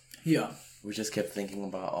is. Yeah. We just kept thinking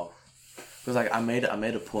about because like I made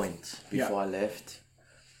a point before I left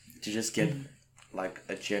to just get like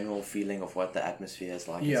a general feeling of what the atmosphere is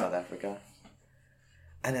like in South Africa,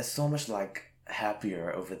 and it's so much like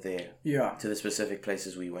happier over there. Yeah. To the specific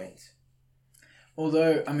places we went.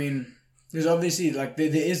 Although, I mean, there's obviously like there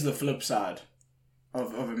is the flip side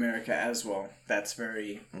of America as well. That's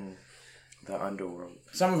very The underworld.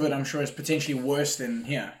 some of it I'm sure is potentially worse than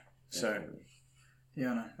here. So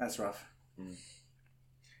yeah, no, that's rough.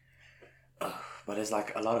 But there's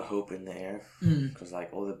like a lot of hope in the air because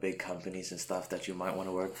like all the big companies and stuff that you might want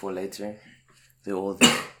to work for later, they're all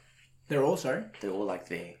there. They're all sorry. They're all like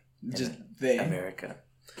there. Just in there. America.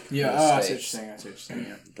 Yeah. The Oh, I see what you're States. saying. I see what you're saying.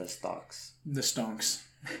 Yeah. The stocks. The stonks.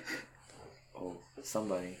 Oh,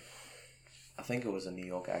 somebody. I think it was a New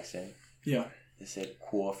York accent. Yeah. They said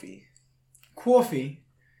coffee. Coffee.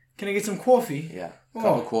 Can I get some coffee? Yeah. Oh.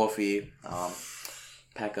 Cup of coffee.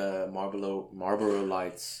 Pack of Marlboro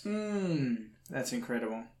Lights. That's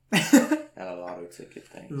incredible. And a lotto ticket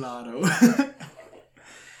thing. Lotto.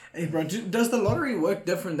 Hey, bro, does the lottery work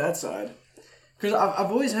different that side? Because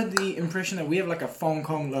I've always had the impression that we have like a Hong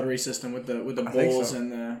Kong lottery system with the think balls so.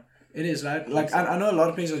 and the... It is, right? Like, I know a lot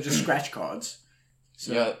of places are just scratch cards.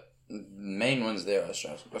 So Yeah, main ones there are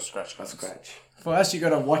scratch cards. Scratch. for us, you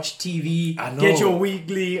gotta watch TV, I know. get your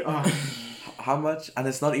weekly... Oh. How much? And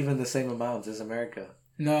it's not even the same amount as America.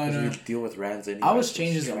 No, Because no. we deal with rands anyway. Ours so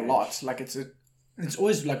changes it's a trash. lot. Like, it's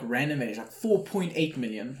always like random age, like 4.8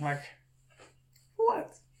 million. Like,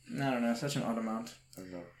 What? I don't know, such an odd amount. I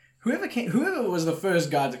don't know. Whoever was the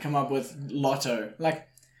first guy to come up with lotto, like,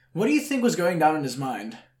 what do you think was going down in his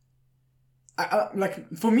mind?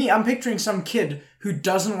 Like, for me, I'm picturing some kid who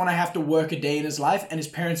doesn't want to have to work a day in his life and his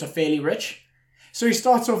parents are fairly rich. So he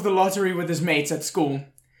starts off the lottery with his mates at school.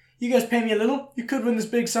 You guys pay me a little, you could win this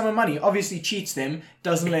big sum of money. Obviously cheats them,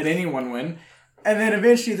 doesn't let anyone win. And then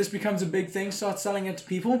eventually this becomes a big thing, starts selling it to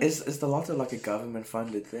people. Is the lotto like a government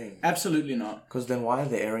funded thing? Absolutely not. Because then why are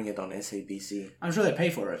they airing it on SABC? I'm sure they pay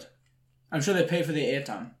for it. I'm sure they pay for their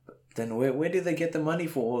airtime. Then where do they get the money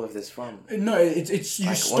for all of this from? No, it's you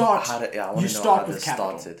Like, start. I want You to know start how with this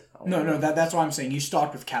capital. started. No, that's what I'm saying. You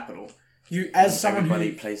start with capital. You as someone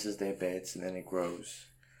Everybody who places their bets and then it grows.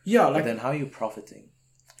 yeah, But like then how are you profiting?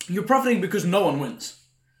 you're profiting because no one wins.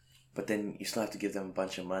 But then you still have to give them a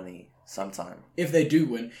bunch of money sometime. If they do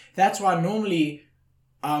win, that's why normally,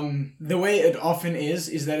 the way it often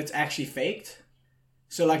is that it's actually faked.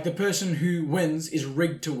 So like the person who wins is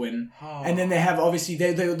rigged to win, and then they have obviously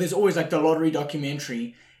there's always like the lottery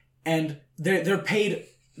documentary, and they're paid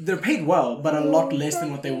well, but a lot less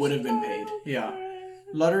than what they would have been paid. Yeah,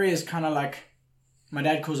 lottery is kind of like my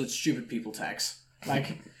dad calls it stupid people tax.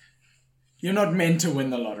 Like you're not meant to win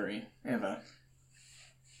the lottery ever.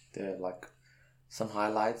 There are like some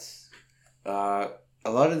highlights. A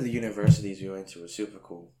lot of the universities we went to were super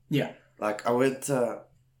cool. Yeah. Like I went to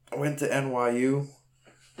NYU.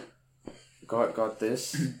 Got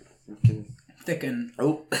this. You can Thicken.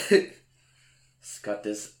 oh, it's got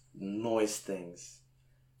this noise things.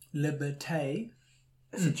 Liberté.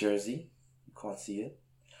 It's a jersey. You can't see it.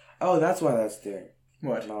 Oh, that's why that's there.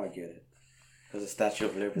 What? Now I get it. There's a Statue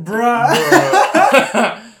of Liberty. Bruh.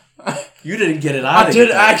 You didn't get it. I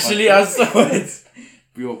did actually. I saw it.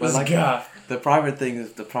 But This like guy. the private thing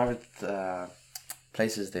is the private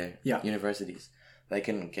places there. Yeah. Universities. They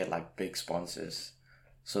can get like big sponsors.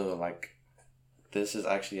 So like, this is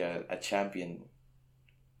actually a champion.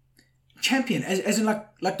 Champion, as in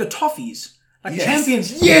like the toffees. Like Yes.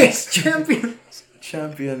 champions. Yes, champions.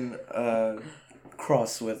 Champion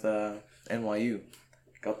cross with NYU.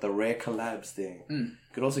 Got the rare collabs there.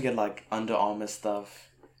 Could also get like Under Armour stuff.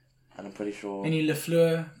 And I'm pretty sure Any Le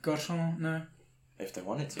Fleur, Garçon, no. if they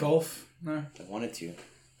wanted to. Golf, no. If they wanted to.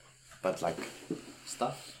 But like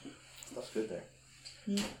stuff's good there.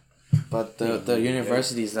 But the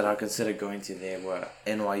universities that I considered going to there were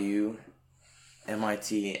NYU,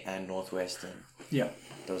 MIT, and Northwestern. Yeah.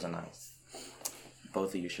 Those are nice.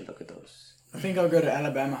 Both of you should look at those. I think I'll go to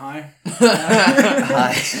Alabama High.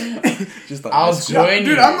 Just I'll join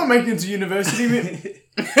Dude, you. I'm not making it to university. Man.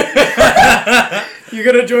 You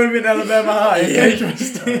gotta join me in Alabama High. Yeah.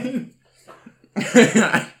 Interesting.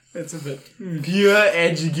 It's a bit. Pure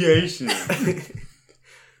education.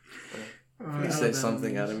 Please say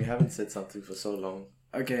something, Adam. You haven't said something for so long.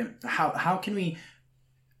 Okay, how can we?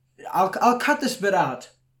 I'll cut this bit out.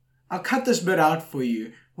 I'll cut this bit out for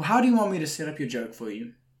you. Well, how do you want me to set up your joke for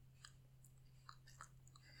you?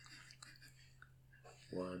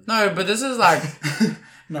 No, but this is like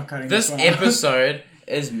Not cutting this one out. episode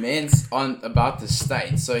is meant about the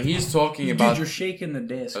state. So he's talking Dude, about. you're shaking the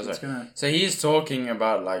desk. Oh, sorry. It's gonna. So he's talking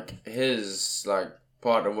about like his like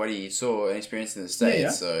part of what he saw and experienced in the States. Yeah.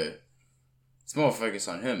 So it's more focused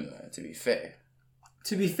on him though, to be fair.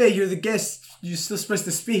 To be fair, you're the guest. You're still supposed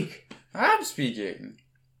to speak. I'm speaking.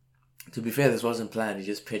 To be fair, this wasn't planned. He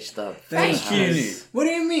just pitched up. Thank you. What do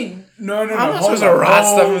you mean? No. I'm not hold supposed on, to write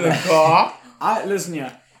stuff hold in the on. car. Listen,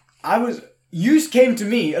 yeah. You came to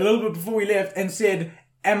me a little bit before we left and said,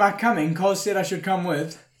 "Am I coming?" Carl said I should come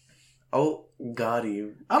with. Oh, got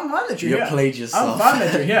you. I'm fine that you're You here. played yourself. I'm fine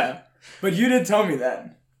that you're here. But you did tell me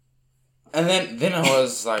that. And then I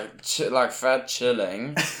was like fat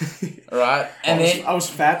chilling, right? And I was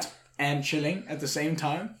fat and chilling at the same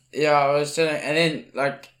time. yeah, I was chilling, and then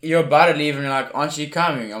like you're about to leave, and you're like, "Aren't you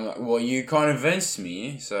coming?" I'm like, "Well, you convinced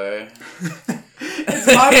me, so." It's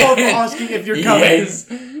my fault for asking if you're coming.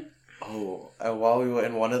 Yes. Oh, while we were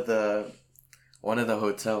in one of the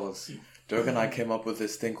hotels, Dirk and I came up with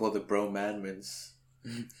this thing called the Bromandments.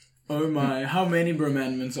 Oh my! How many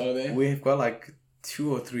bromandments are there? We've got like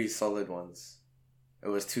 2 or 3 solid ones. It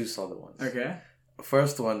was 2 solid ones. Okay.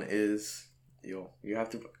 First one is you have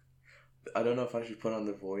to. I don't know if I should put on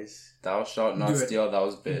the voice. Thou shalt not Do it. steal. That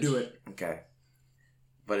was bitch. Do it. Okay,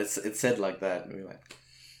 but it's said like that, and we're like.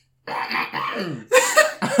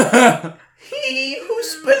 He who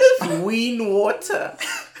spilleth ween water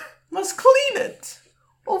must clean it,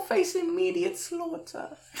 or face immediate slaughter.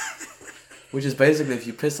 Which is basically if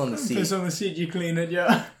you piss on the seat. Piss on the seat, you clean it,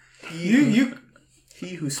 yeah. You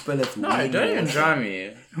He who spilleth No, ween don't even water. try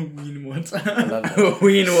me. Ween water. I love that.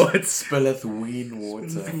 Ween what? Spilleth ween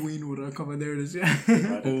water. Ween water. Come on, there it is. Yeah.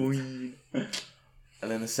 And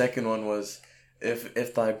then the second one was,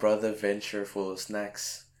 if thy brother venture for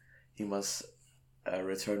snacks, he must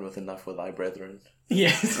return with enough for thy brethren.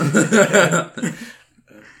 Yes.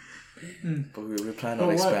 But we plan Oh, on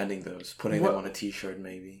what? expanding those, putting What? them on a t-shirt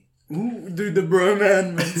maybe. Ooh, dude, the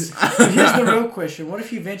bromandments. But here's the real question: what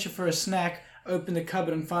if you venture for a snack, open the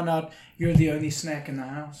cupboard, and find out you're the only snack in the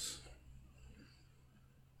house?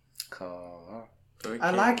 Car.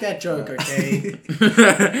 I like that joke. Okay.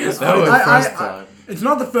 That was the I- first time. It's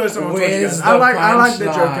not the first time I've told you Where's guys. the I like the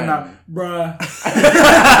joke punchline? now, bruh.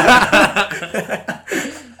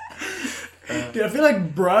 Dude, I feel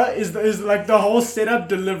like bruh is like the whole setup,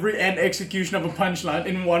 delivery, and execution of a punchline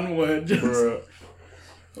in one word. Just.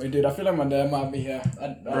 Wait, dude, I feel like my dad might be here. I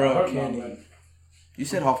hope not, Kenny. man. You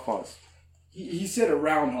said half past. He said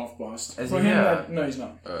around half past. Is For he him, here? no, he's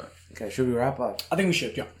not. Okay, should we wrap up? I think we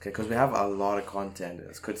should, yeah. Okay, because we have a lot of content.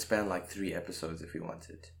 This could span like 3 episodes if we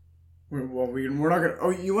wanted. We're not gonna. Oh,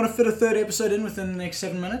 you want to fit a third episode in within the next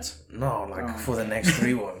 7 minutes? No, like for the next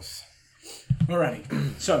 3 ones.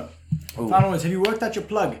 Alrighty. So, Ooh. final words. Have you worked out your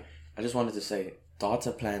plug? I just wanted to say,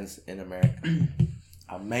 data plans in America,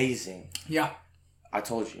 amazing. Yeah. I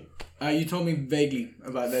told you, You told me vaguely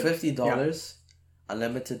about that. $50,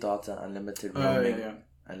 unlimited data, unlimited Yeah. roaming, Yeah.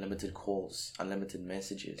 unlimited calls, unlimited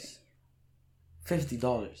messages.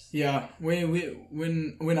 $50. Yeah.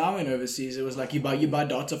 When I went overseas, it was like you buy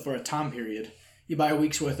data for a time period. You buy a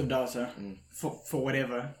week's worth of data for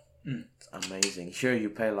whatever. It's amazing. Sure, you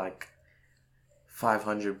pay like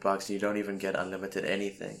 $500 and you don't even get unlimited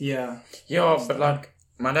anything. Yeah. Yeah, but like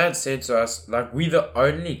my dad said to us, like we're the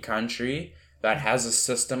only country that has a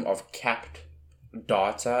system of capped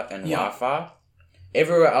data and Wi-Fi.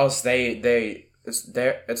 Everywhere else,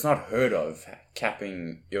 it's not heard of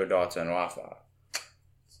capping your data and Wi-Fi.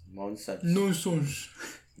 Nonsense. No sauce.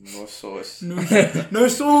 No sauce. No sauce. No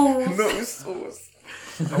sauce.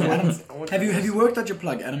 Adam, have you worked out your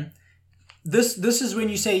plug, Adam? This is when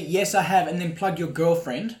you say yes I have and then plug your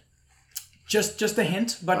girlfriend. Just a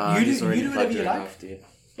hint, but you do whatever you like.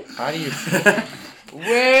 How do you?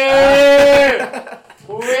 Where?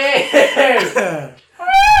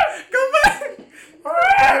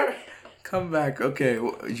 Come back. Okay,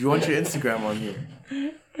 you want your Instagram on here?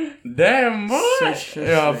 Damn, boy. Search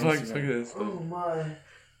Yeah, your fuck Instagram. this. Oh my.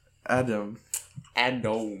 Adam. I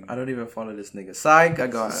know. I don't even follow this nigga. Psych, I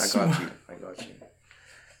got you.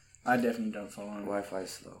 I definitely don't follow him. Wi-Fi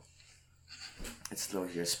is slow. It's slow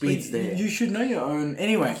here. Speed's there. You should know your own.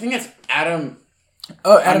 Anyway. I think it's Adam.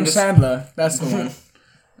 Oh, Adam Sandler. That's the one.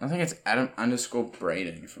 I think it's Adam _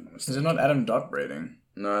 Braiding. If I'm not Is mistaken. it not Adam Braiding?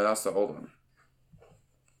 No, that's the old one.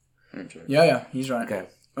 Let me check. Yeah, he's right. Okay.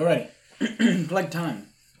 Alrighty. Plug time.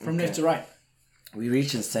 From left to right. We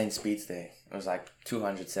reached insane speeds there. It was like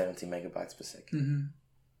 270 megabytes per second. Mm-hmm.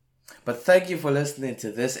 But thank you for listening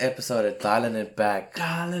to this episode of Dialing It Back.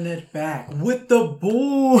 Dialing it back with the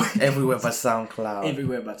boy. Everywhere but SoundCloud.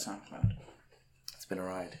 Everywhere but SoundCloud. It's been a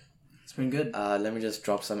ride. It's been good. Let me just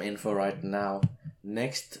drop some info right now.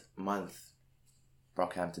 Next month,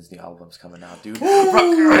 Brockhampton's new album's coming out, dude.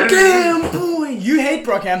 Damn, boy. You hate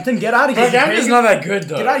Brockhampton. Get out of here. Brockhampton's not that good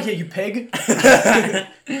though. Get out of here, you pig.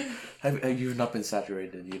 Have you not been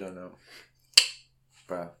saturated? You don't know.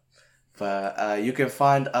 Bruh. But you can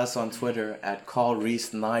find us on Twitter at Carl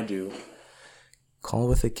Reese Naidu. Call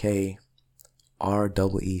with a K.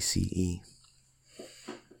 REECE.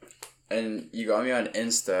 And you got me on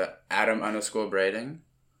Insta, Adam _ Braiding.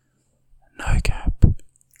 No cap.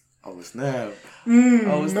 Oh snap.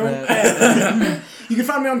 Oh snap. You can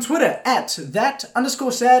find me on Twitter at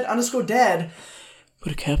that_sad_dad.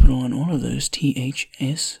 Put a capital on all of those.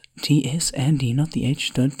 THS and D, not the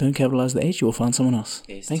H. Don't capitalize the H. You will find someone else.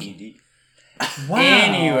 Thank you. Wow.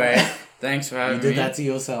 Anyway, thanks for having You me. did that to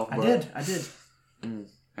yourself, bro. I did. Thanks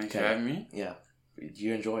for having me. Yeah. Did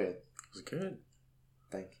you enjoy it? It was good.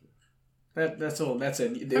 Thank you. That's all. That's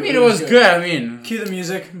it. I mean, it was good. I mean, Cue the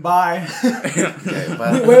music. Bye. Okay,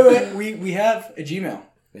 but wait. We have a Gmail.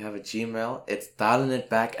 we have a Gmail. It's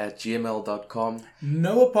dialingitback@gmail.com.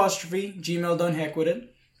 No apostrophe. Gmail, don't heck with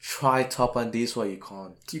it. Try top on these where you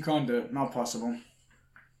can't. You can't do it. Not possible.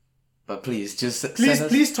 But please, just send us...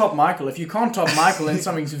 Please top Michael. If you can't top Michael, then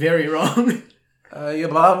something's very wrong. Your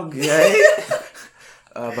mom, gay.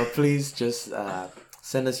 But please just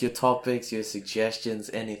send us your topics, your suggestions,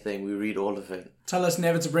 anything. We read all of it. Tell us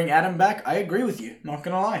never to bring Adam back. I agree with you. Not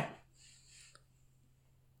gonna lie.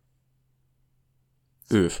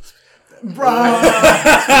 oof.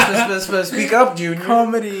 Bruh. Speak up, Junior.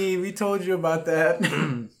 Comedy. We told you about that.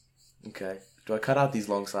 Okay. Do I cut out these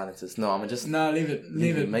long silences? No, I'm gonna just Nah, leave it.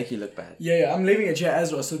 Leave it. make you look bad. Yeah, I'm leaving it here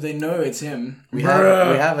as well, so they know it's him. We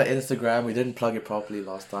have an Instagram. We didn't plug it properly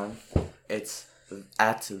last time. It's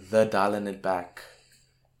at the Dialing It Back.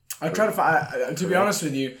 I try to find. To be honest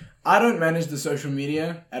with you, I don't manage the social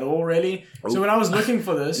media at all, really. So when I was looking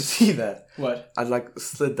for You this, see that? what? I like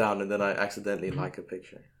slid down and then I accidentally like a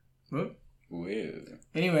picture. What? Weird.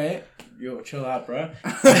 Anyway, yo, chill out, bro.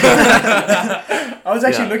 I was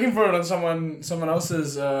actually Yeah. looking for it on someone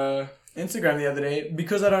else's Instagram the other day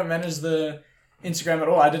because I don't manage the Instagram at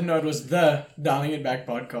all. I didn't know it was the Dialing It Back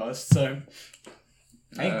podcast. So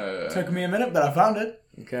Hey, took me a minute, but I found it.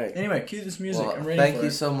 Okay. Anyway, cue this music. Well, I'm ready thank for you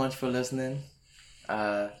it. so much for listening.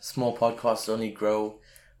 Small podcasts only grow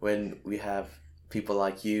when we have people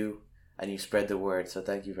like you and you spread the word. So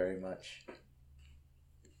thank you very much.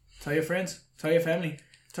 Tell your friends. Tell your family.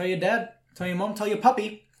 Tell your dad. Tell your mom. Tell your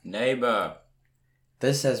puppy. Neighbor.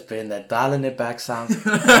 This has been the Dialing It Back sound. Just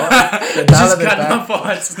cut my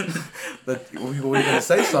parts. Were you going to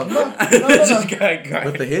say something? Just go.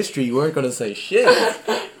 With the history, you weren't going to say shit.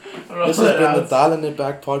 This has been the Dialing It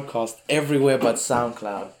Back podcast everywhere but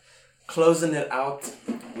SoundCloud. Closing it out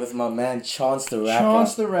with my man Chance the Rapper.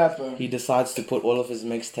 Chance the Rapper. He decides to put all of his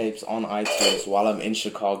mixtapes on iTunes while I'm in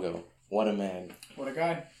Chicago. What a man. What a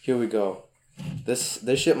guy. Here we go. This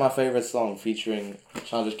shit my favorite song featuring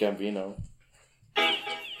Childish Gambino.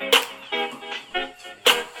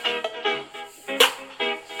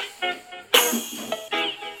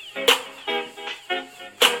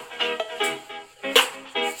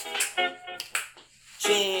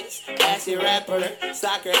 Chance, acid rapper,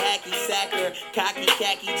 soccer, hacky, sacker, cocky,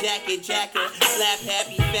 khaki, jacket, jacker, slap,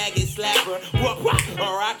 happy, faggot, slapper, whoop, whoop, a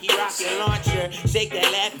rocky, rocket launcher, shake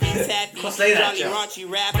that lappy, tappy, jolly, raunchy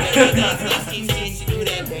rapper, teach, you do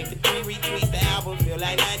that, break the 3 retweets, the album feel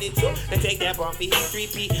like 92, and take that bump for heat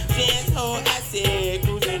 3P, Chance, whole acid,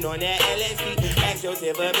 cruising on that LSD, ask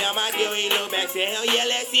yourself about my deal, he look back, say, hell yeah,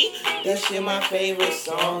 let's see, that shit my favorite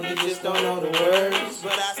song, you just don't know the words,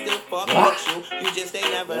 but I still fuck with you, you just ain't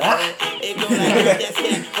never heard. It go like that's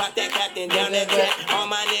it. Rock that captain down that jet. All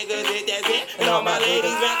my niggas hit that zit. And all my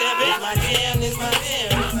ladies rock that bitch. My jam, this my jam,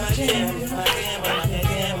 this my jam, this my jam. About that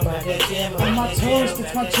jam, about that jam. On my toes,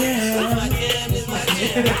 it's my jam. This my jam, this my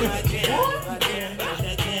jam, this my jam.